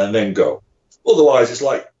right, and then go. Otherwise, it's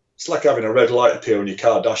like having a red light appear on your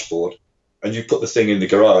car dashboard, and you put the thing in the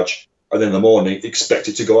garage, and then in the morning, expect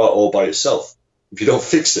it to go out all by itself if you don't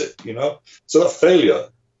fix it, So that failure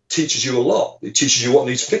teaches you a lot. It teaches you what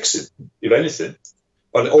needs fixing, if anything.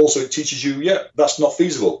 And also it teaches you, yeah, that's not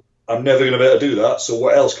feasible. I'm never going to be able to do that. So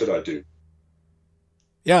what else could I do?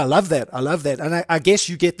 Yeah, I love that. And I guess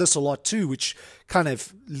you get this a lot too, which kind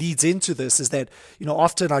of leads into this, is that,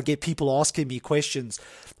 often I get people asking me questions,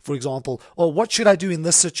 for example, what should I do in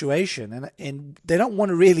this situation? And they don't want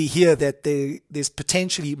to really hear that there's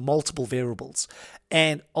potentially multiple variables.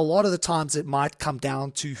 And a lot of the times it might come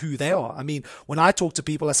down to who they are. I mean, when I talk to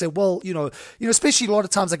people, I say, well, especially a lot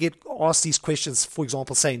of times I get asked these questions, for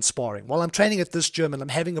example, say in sparring. Well, I'm training at this gym and I'm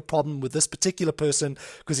having a problem with this particular person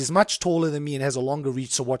because he's much taller than me and has a longer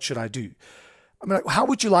reach. So what should I do? I mean, how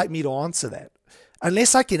would you like me to answer that?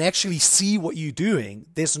 Unless I can actually see what you're doing,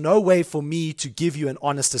 there's no way for me to give you an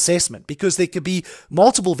honest assessment because there could be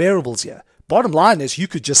multiple variables here. Bottom line is you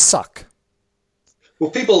could just suck. Well,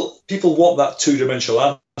 people want that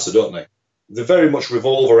two-dimensional answer, don't they? They very much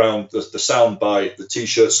revolve around the soundbite, the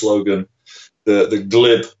T-shirt slogan, the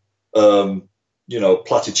glib,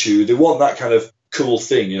 platitude. They want that kind of cool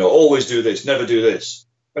thing, always do this, never do this.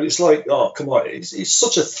 And it's like, oh, come on, it's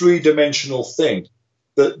such a three-dimensional thing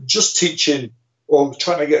that just teaching or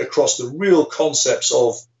trying to get across the real concepts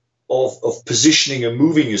of positioning and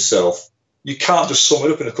moving yourself, you can't just sum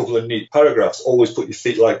it up in a couple of neat paragraphs. Always put your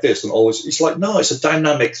feet like this, and always. It's like, no, it's a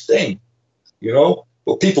dynamic thing,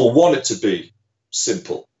 But people want it to be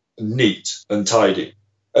simple, and neat, and tidy.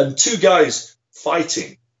 And two guys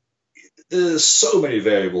fighting, there's so many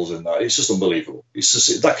variables in that. It's just unbelievable. It's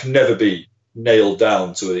just that can never be nailed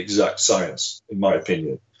down to an exact science, in my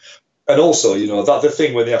opinion. And also, that the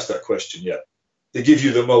thing when they ask that question, yeah. They give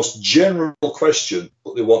you the most general question,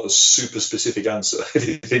 but they want a super specific answer.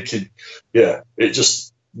 You're thinking, yeah, it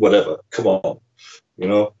just, whatever, come on,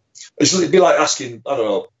 It'd be like asking, I don't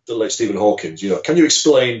know, the late Stephen Hawking, can you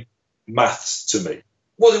explain maths to me?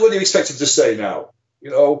 What do you expect him to say now?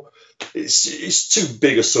 It's too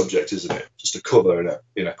big a subject, isn't it? Just to cover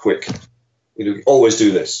in a quick, always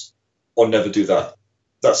do this or never do that.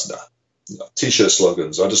 That's T-shirt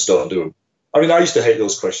slogans. I just don't do them. I mean, I used to hate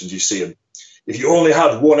those questions. You see them. If you only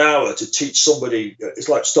had 1 hour to teach somebody, it's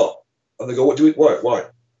like, stop. And they go, what do we, why? He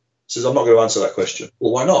says, I'm not going to answer that question.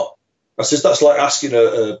 Well, why not? I says, that's like asking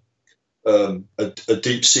a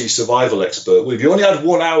deep sea survival expert. Well, if you only had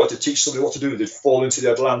 1 hour to teach somebody what to do, they'd fall into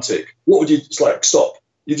the Atlantic. What would you, it's like, stop.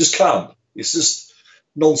 You just can't. It's just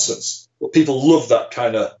nonsense. But people love that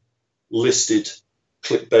kind of listed,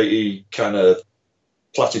 clickbaity kind of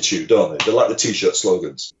platitude, don't they? They like the T-shirt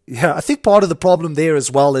slogans. Yeah, I think part of the problem there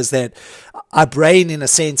as well is that our brain, in a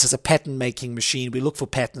sense, is a pattern-making machine. We look for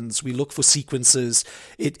patterns, we look for sequences.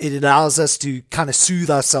 It allows us to kind of soothe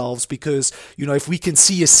ourselves because, if we can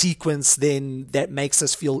see a sequence, then that makes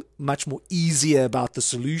us feel much more easier about the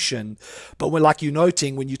solution. But like you're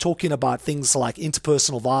noting, when you're talking about things like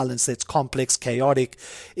interpersonal violence that's complex, chaotic,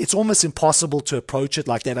 it's almost impossible to approach it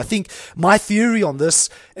like that. I think my theory on this,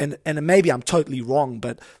 and maybe I'm totally wrong,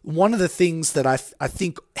 but one of the things that I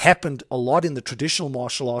think happened a lot in the traditional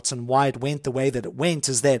martial arts and why it went the way that it went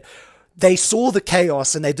is that they saw the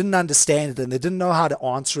chaos and they didn't understand it and they didn't know how to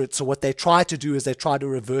answer it. So what they tried to do is they tried to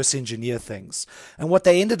reverse engineer things. And what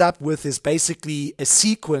they ended up with is basically a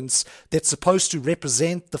sequence that's supposed to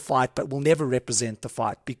represent the fight, but will never represent the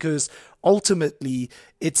fight, because ultimately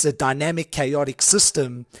it's a dynamic, chaotic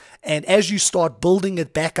system. And as you start building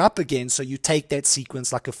it back up again, so you take that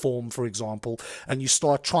sequence like a form, for example, and you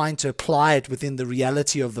start trying to apply it within the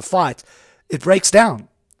reality of the fight, it breaks down.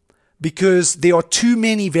 Because there are too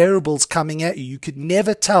many variables coming at you. You could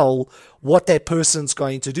never tell what that person's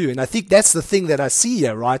going to do. And I think that's the thing that I see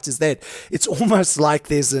here, right, is that it's almost like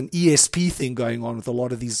there's an ESP thing going on with a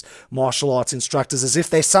lot of these martial arts instructors, as if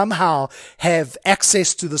they somehow have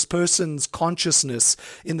access to this person's consciousness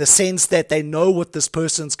in the sense that they know what this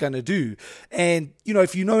person's going to do. And, you know,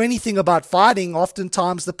 if you know anything about fighting,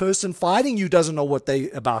 oftentimes the person fighting you doesn't know what they're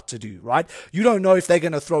about to do, right? You don't know if they're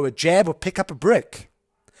going to throw a jab or pick up a brick.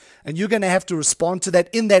 And you're going to have to respond to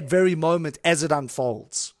that in that very moment as it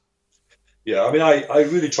unfolds. Yeah, I mean, I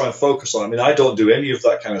really try and focus on it. I mean, I don't do any of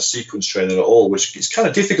that kind of sequence training at all, which is kind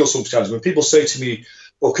of difficult sometimes when people say to me,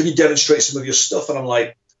 well, can you demonstrate some of your stuff? And I'm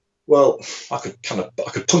like, well, I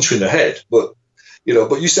could punch you in the head, but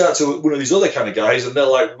you say that to one of these other kind of guys and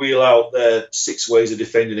they'll like wheel out their 6 ways of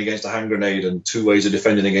defending against a hand grenade and 2 ways of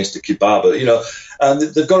defending against a kibaba, and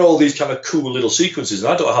they've got all these kind of cool little sequences,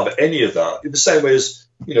 and I don't have any of that. In the same way as,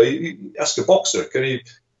 you ask a boxer, can you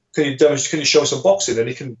show him some boxing, and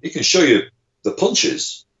he can show you the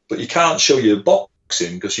punches, but you can't show you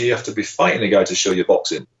boxing because you have to be fighting a guy to show you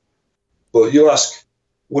boxing. But you ask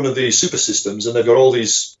one of these super systems and they've got all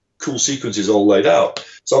these cool sequences all laid out.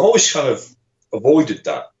 So I've always kind of avoided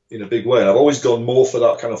that in a big way, and I've always gone more for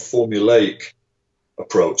that kind of formulaic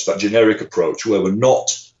approach, that generic approach, where we're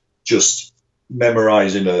not just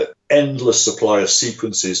memorizing an endless supply of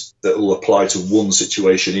sequences that will apply to one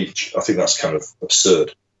situation each. I think that's kind of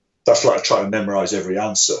absurd. That's like trying to memorize every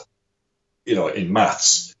answer, in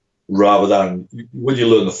maths, rather than when you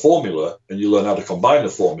learn the formula and you learn how to combine the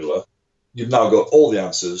formula, you've now got all the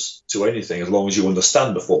answers to anything as long as you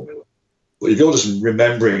understand the formula. But if you're just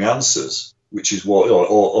remembering answers, which is what,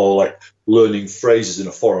 or like learning phrases in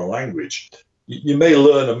a foreign language, you may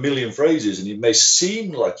learn a million phrases and it may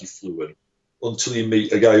seem like you're fluent until you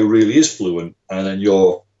meet a guy who really is fluent, and then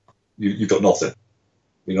you've got nothing.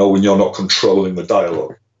 When you're not controlling the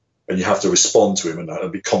dialogue and you have to respond to him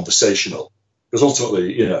and be conversational. Because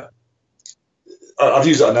ultimately, I've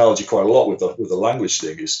used that analogy quite a lot with the language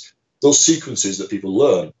thing, is those sequences that people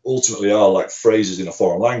learn ultimately are like phrases in a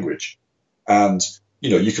foreign language. And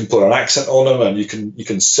you can put an accent on them and you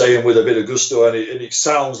can say them with a bit of gusto, and it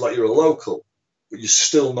sounds like you're a local, but you're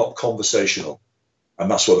still not conversational.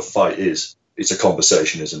 And that's what a fight is. It's a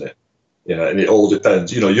conversation, isn't it? And it all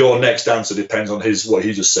depends. Your next answer depends on what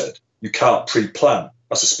he just said. You can't pre-plan.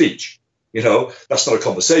 That's a speech. That's not a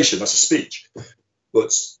conversation. That's a speech.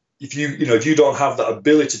 But if you don't have that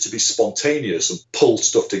ability to be spontaneous and pull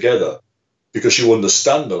stuff together because you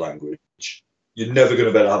understand the language, you're never going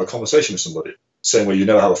to be able to have a conversation with somebody. Same way you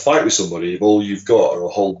never have a fight with somebody if all you've got are a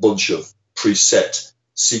whole bunch of preset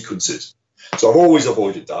sequences. So I've always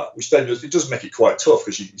avoided that, which then it does make it quite tough,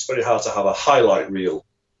 because it's very hard to have a highlight reel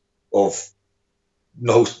of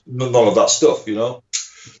none of that stuff,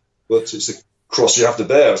 But it's a cross you have to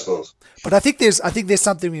bear, I suppose. But I think there's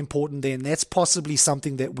something important there, and that's possibly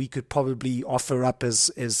something that we could probably offer up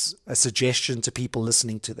as a suggestion to people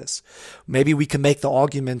listening to this. Maybe we can make the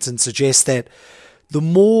argument and suggest that the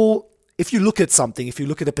more, if you look at something, if you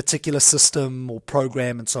look at a particular system or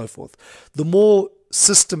program and so forth, the more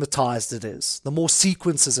systematized it is, the more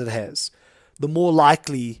sequences it has, the more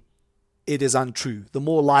likely it is untrue, the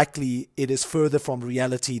more likely it is further from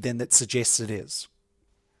reality than it suggests it is.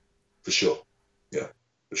 For sure. Yeah,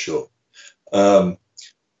 for sure. I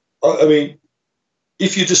mean,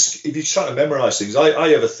 if you're trying to memorize things, I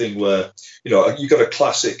have a thing where, you got a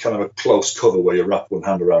classic kind of a close cover where you wrap one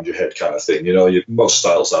hand around your head kind of thing. Most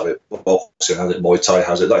styles have it, boxing has it, Muay Thai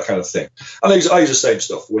has it, that kind of thing. And I use the same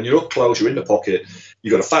stuff. When you're up close, you're in the pocket,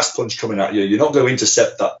 you've got a fast punch coming at you, you're not going to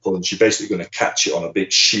intercept that punch, you're basically going to catch it on a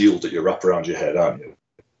big shield that you wrap around your head, aren't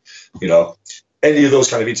you? Any of those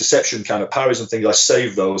kind of interception kind of parries and things, I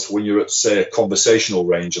save those for when you're at, say, a conversational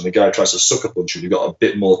range and the guy tries to sucker punch you and you've got a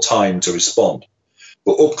bit more time to respond.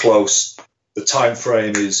 But up close, the time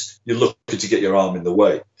frame is you're looking to get your arm in the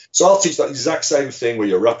way. So I'll teach that exact same thing where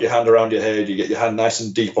you wrap your hand around your head, you get your hand nice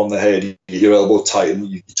and deep on the head, you get your elbow tight and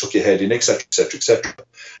you tuck your head in, etc., etc., etc.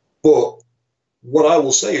 But what I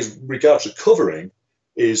will say is, regards to covering,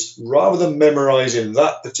 is rather than memorizing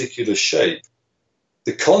that particular shape,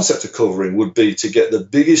 the concept of covering would be to get the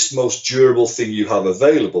biggest, most durable thing you have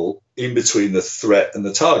available in between the threat and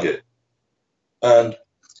the target. And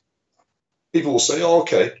people will say, oh,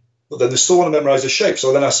 okay, but then they still want to memorize the shape.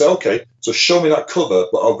 So then I say, okay, so show me that cover,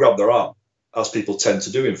 but I'll grab their arm, as people tend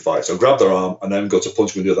to do in fights. I'll grab their arm and then go to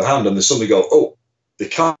punch with the other hand, and they suddenly go, oh, they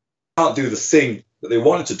can't do the thing that they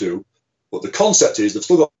wanted to do, but the concept is they've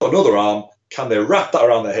still got another arm. Can they wrap that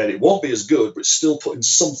around their head? It won't be as good, but it's still putting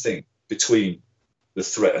something between the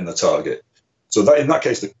threat and the target. So that in that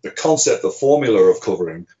case, the concept, the formula of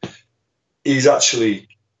covering is actually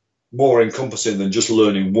more encompassing than just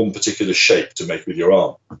learning one particular shape to make with your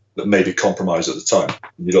arm that may be compromised at the time.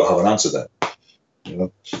 And you don't have an answer then. You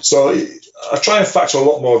know? So I try and factor a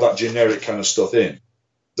lot more of that generic kind of stuff in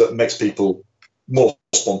that makes people more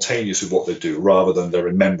spontaneous with what they do rather than they're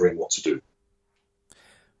remembering what to do.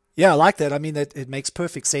 Yeah, I like that. I mean, it makes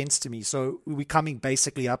perfect sense to me. So we're coming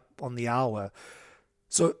basically up on the hour.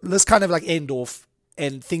 So let's kind of like end off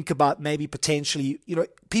and think about maybe potentially,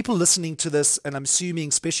 people listening to this, and I'm assuming,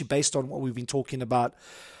 especially based on what we've been talking about,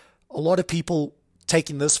 a lot of people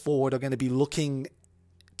taking this forward are going to be looking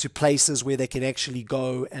to places where they can actually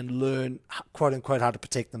go and learn, quote unquote, how to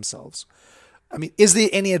protect themselves. I mean, is there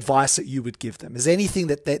any advice that you would give them? Is there anything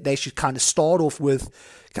that they should kind of start off with,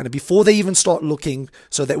 kind of before they even start looking,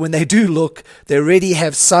 so that when they do look, they already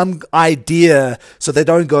have some idea, so they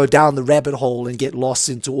don't go down the rabbit hole and get lost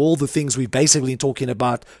into all the things we've basically been talking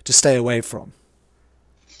about to stay away from?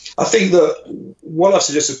 I think that what I've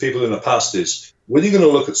suggested to people in the past is, when you're going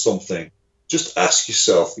to look at something, just ask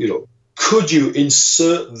yourself, could you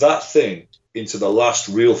insert that thing into the last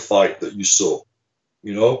real fight that you saw?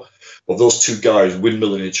 Of those two guys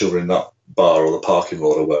windmilling each other in that bar or the parking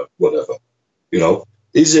lot or whatever.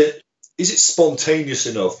 Is it spontaneous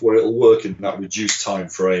enough where it'll work in that reduced time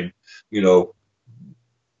frame?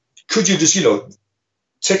 Could you just,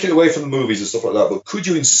 take it away from the movies and stuff like that, but could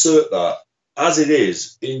you insert that as it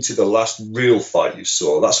is into the last real fight you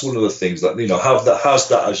saw? That's one of the things that, has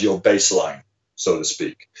that as your baseline, so to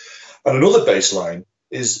speak. And another baseline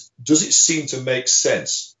is, does it seem to make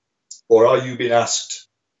sense? Or are you being asked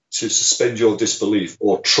to suspend your disbelief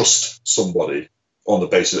or trust somebody on the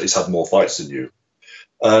basis that he's had more fights than you?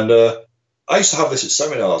 And I used to have this at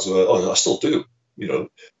seminars, I still do,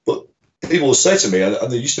 but people would say to me,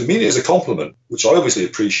 and they used to mean it as a compliment, which I obviously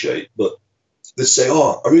appreciate, but they'd say,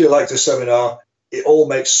 oh, I really like this seminar. It all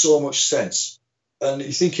makes so much sense. And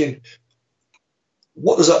you're thinking,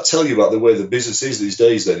 what does that tell you about the way the business is these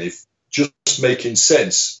days then, if just making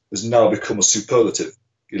sense has now become a superlative?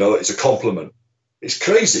 It's a compliment. It's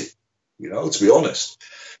crazy, to be honest.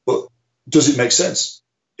 But does it make sense?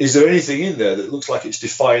 Is there anything in there that looks like it's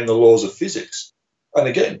defying the laws of physics? And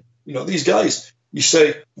again, these guys, you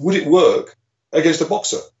say, would it work against a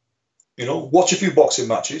boxer? Watch a few boxing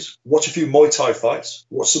matches, watch a few Muay Thai fights,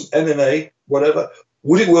 watch some MMA, whatever.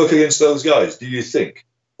 Would it work against those guys, do you think?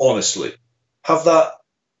 Honestly. Have that,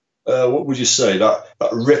 what would you say, that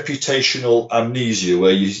reputational amnesia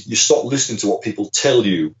where you stop listening to what people tell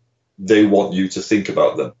you they want you to think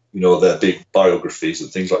about them, their big biographies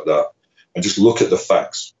and things like that, and just look at the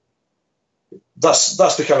facts. That's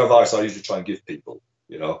the kind of advice I usually try and give people,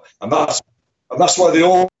 and that's why they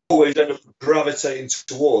always end up gravitating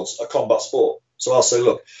towards a combat sport. So I'll say,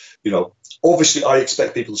 look, obviously I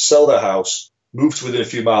expect people to sell their house, move to within a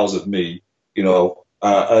few miles of me,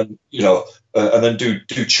 and then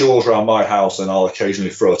do chores around my house, and I'll occasionally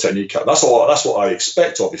throw a technique out. That's what I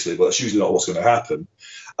expect, obviously, but that's usually not what's going to happen.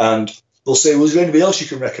 And they'll say, well, is there anybody else you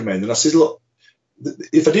can recommend? And I said, look,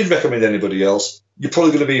 if I did recommend anybody else, you're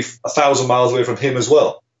probably going to be 1,000 miles away from him as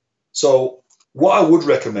well. So what I would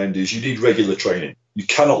recommend is you need regular training. You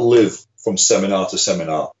cannot live from seminar to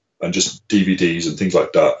seminar and just DVDs and things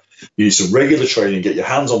like that. You need some regular training, get your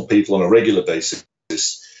hands on people on a regular basis,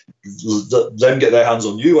 let them get their hands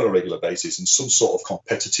on you on a regular basis in some sort of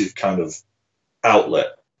competitive kind of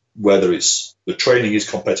outlet, whether it's the training is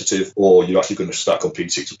competitive or you're actually going to start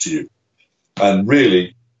competing. It's up to you. And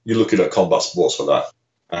really, you're looking at combat sports for that.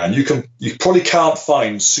 And you probably can't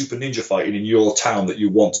find super ninja fighting in your town that you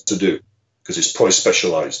want to do, because it's probably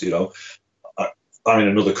specialized. I'm in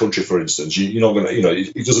another country, for instance. You're not going to,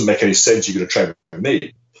 it doesn't make any sense you're going to train with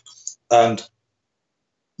me. And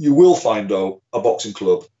you will find, though, a boxing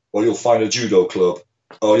club, or you'll find a judo club,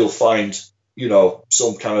 or you'll find,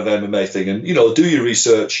 some kind of MMA thing. And, do your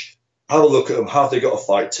research, have a look at them. Have they got a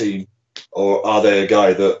fight team? Or are they a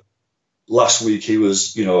guy that last week he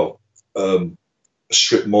was, a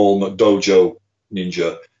strip mall dojo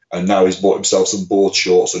ninja, and now he's bought himself some board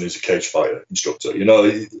shorts and he's a cage fighter instructor?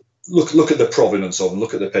 Look at the provenance of them,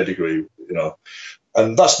 look at the pedigree,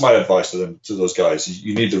 and that's my advice to those guys.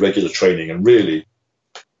 You need the regular training, and really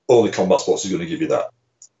only combat sports is going to give you that.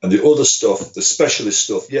 And the other stuff, the specialist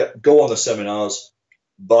stuff, go on the seminars,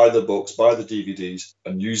 buy the books, buy the DVDs,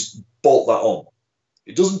 and bolt that on.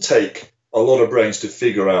 It doesn't take a lot of brains to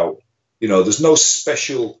figure out, there's no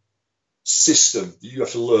special system that you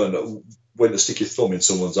have to learn when to stick your thumb in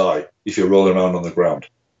someone's eye if you're rolling around on the ground.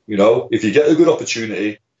 If you get a good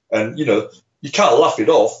opportunity and, you can't laugh it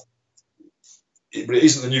off, but it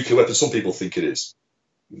isn't the nuclear weapon some people think it is.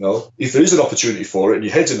 If there is an opportunity for it and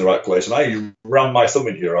your head's in the right place and I ram my thumb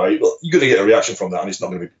into your eye, well, you're going to get a reaction from that and it's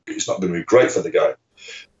not going to be great for the guy.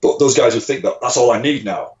 But those guys who think that that's all I need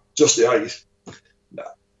now, just the eye.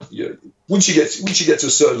 Once you get to a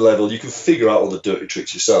certain level, you can figure out all the dirty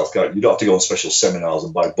tricks yourself. You don't have to go on special seminars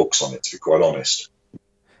and buy books on it, to be quite honest.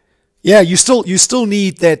 Yeah, you still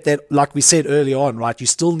need that like we said earlier on, right? You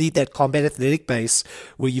still need that combat athletic base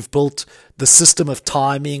where you've built the system of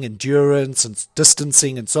timing, endurance, and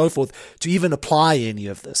distancing, and so forth to even apply any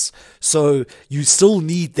of this. So you still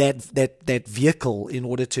need that vehicle in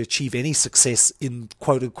order to achieve any success in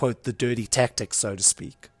quote unquote the dirty tactics, so to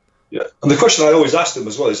speak. Yeah, and the question I always ask them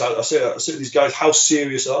as well is, I say to these guys, how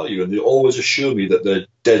serious are you? And they always assure me that they're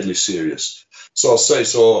deadly serious. So I'll say,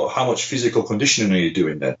 so how much physical conditioning are you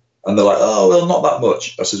doing then? And they're like, oh, well, not that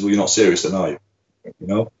much. I says, well, you're not serious then, are you?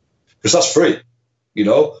 Because that's free.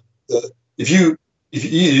 If you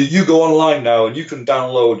go online now and you can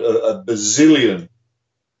download a bazillion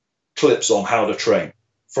clips on how to train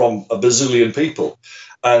from a bazillion people.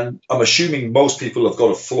 And I'm assuming most people have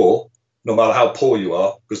got a floor, no matter how poor you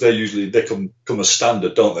are, because they come as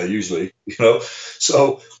standard, don't they, usually,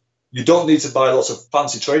 So you don't need to buy lots of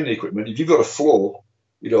fancy training equipment. If you've got a floor,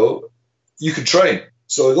 you can train.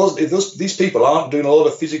 So if these people aren't doing a lot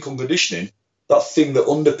of physical conditioning, that thing that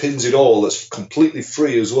underpins it all, that's completely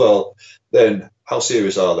free as well, then how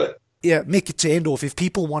serious are they? Yeah, Mick, to end off, if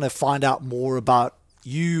people want to find out more about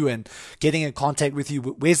you and getting in contact with you,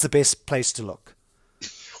 where's the best place to look?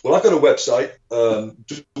 Well, I've got a website,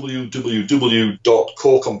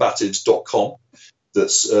 www.corecombatives.com,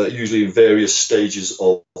 that's usually in various stages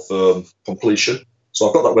of completion. So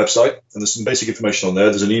I've got that website, and there's some basic information on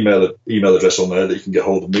there. There's an email address on there that you can get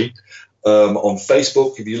hold of me. On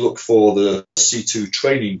Facebook, if you look for the C2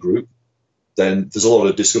 training group, then there's a lot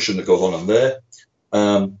of discussion that goes on there.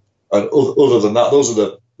 And other than that, those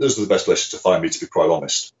are the best places to find me, to be quite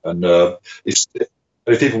honest. And if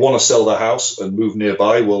people want to sell their house and move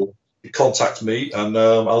nearby, well, contact me and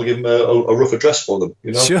I'll give them a rough address for them.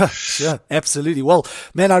 Sure, absolutely. Well,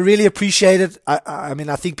 man, I really appreciate it. I mean,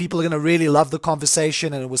 I think people are going to really love the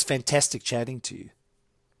conversation, and it was fantastic chatting to you.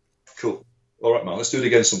 Cool. All right, man. Let's do it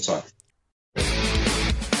again sometime.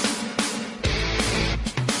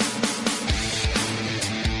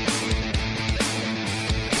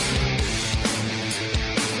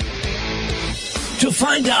 To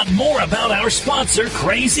find out more about our sponsor,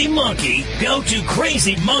 Crazy Monkey, go to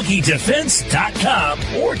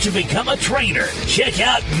crazymonkeydefense.com, or to become a trainer, check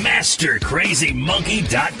out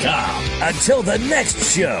mastercrazymonkey.com. Until the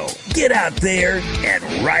next show, get out there and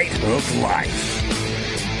right hook life.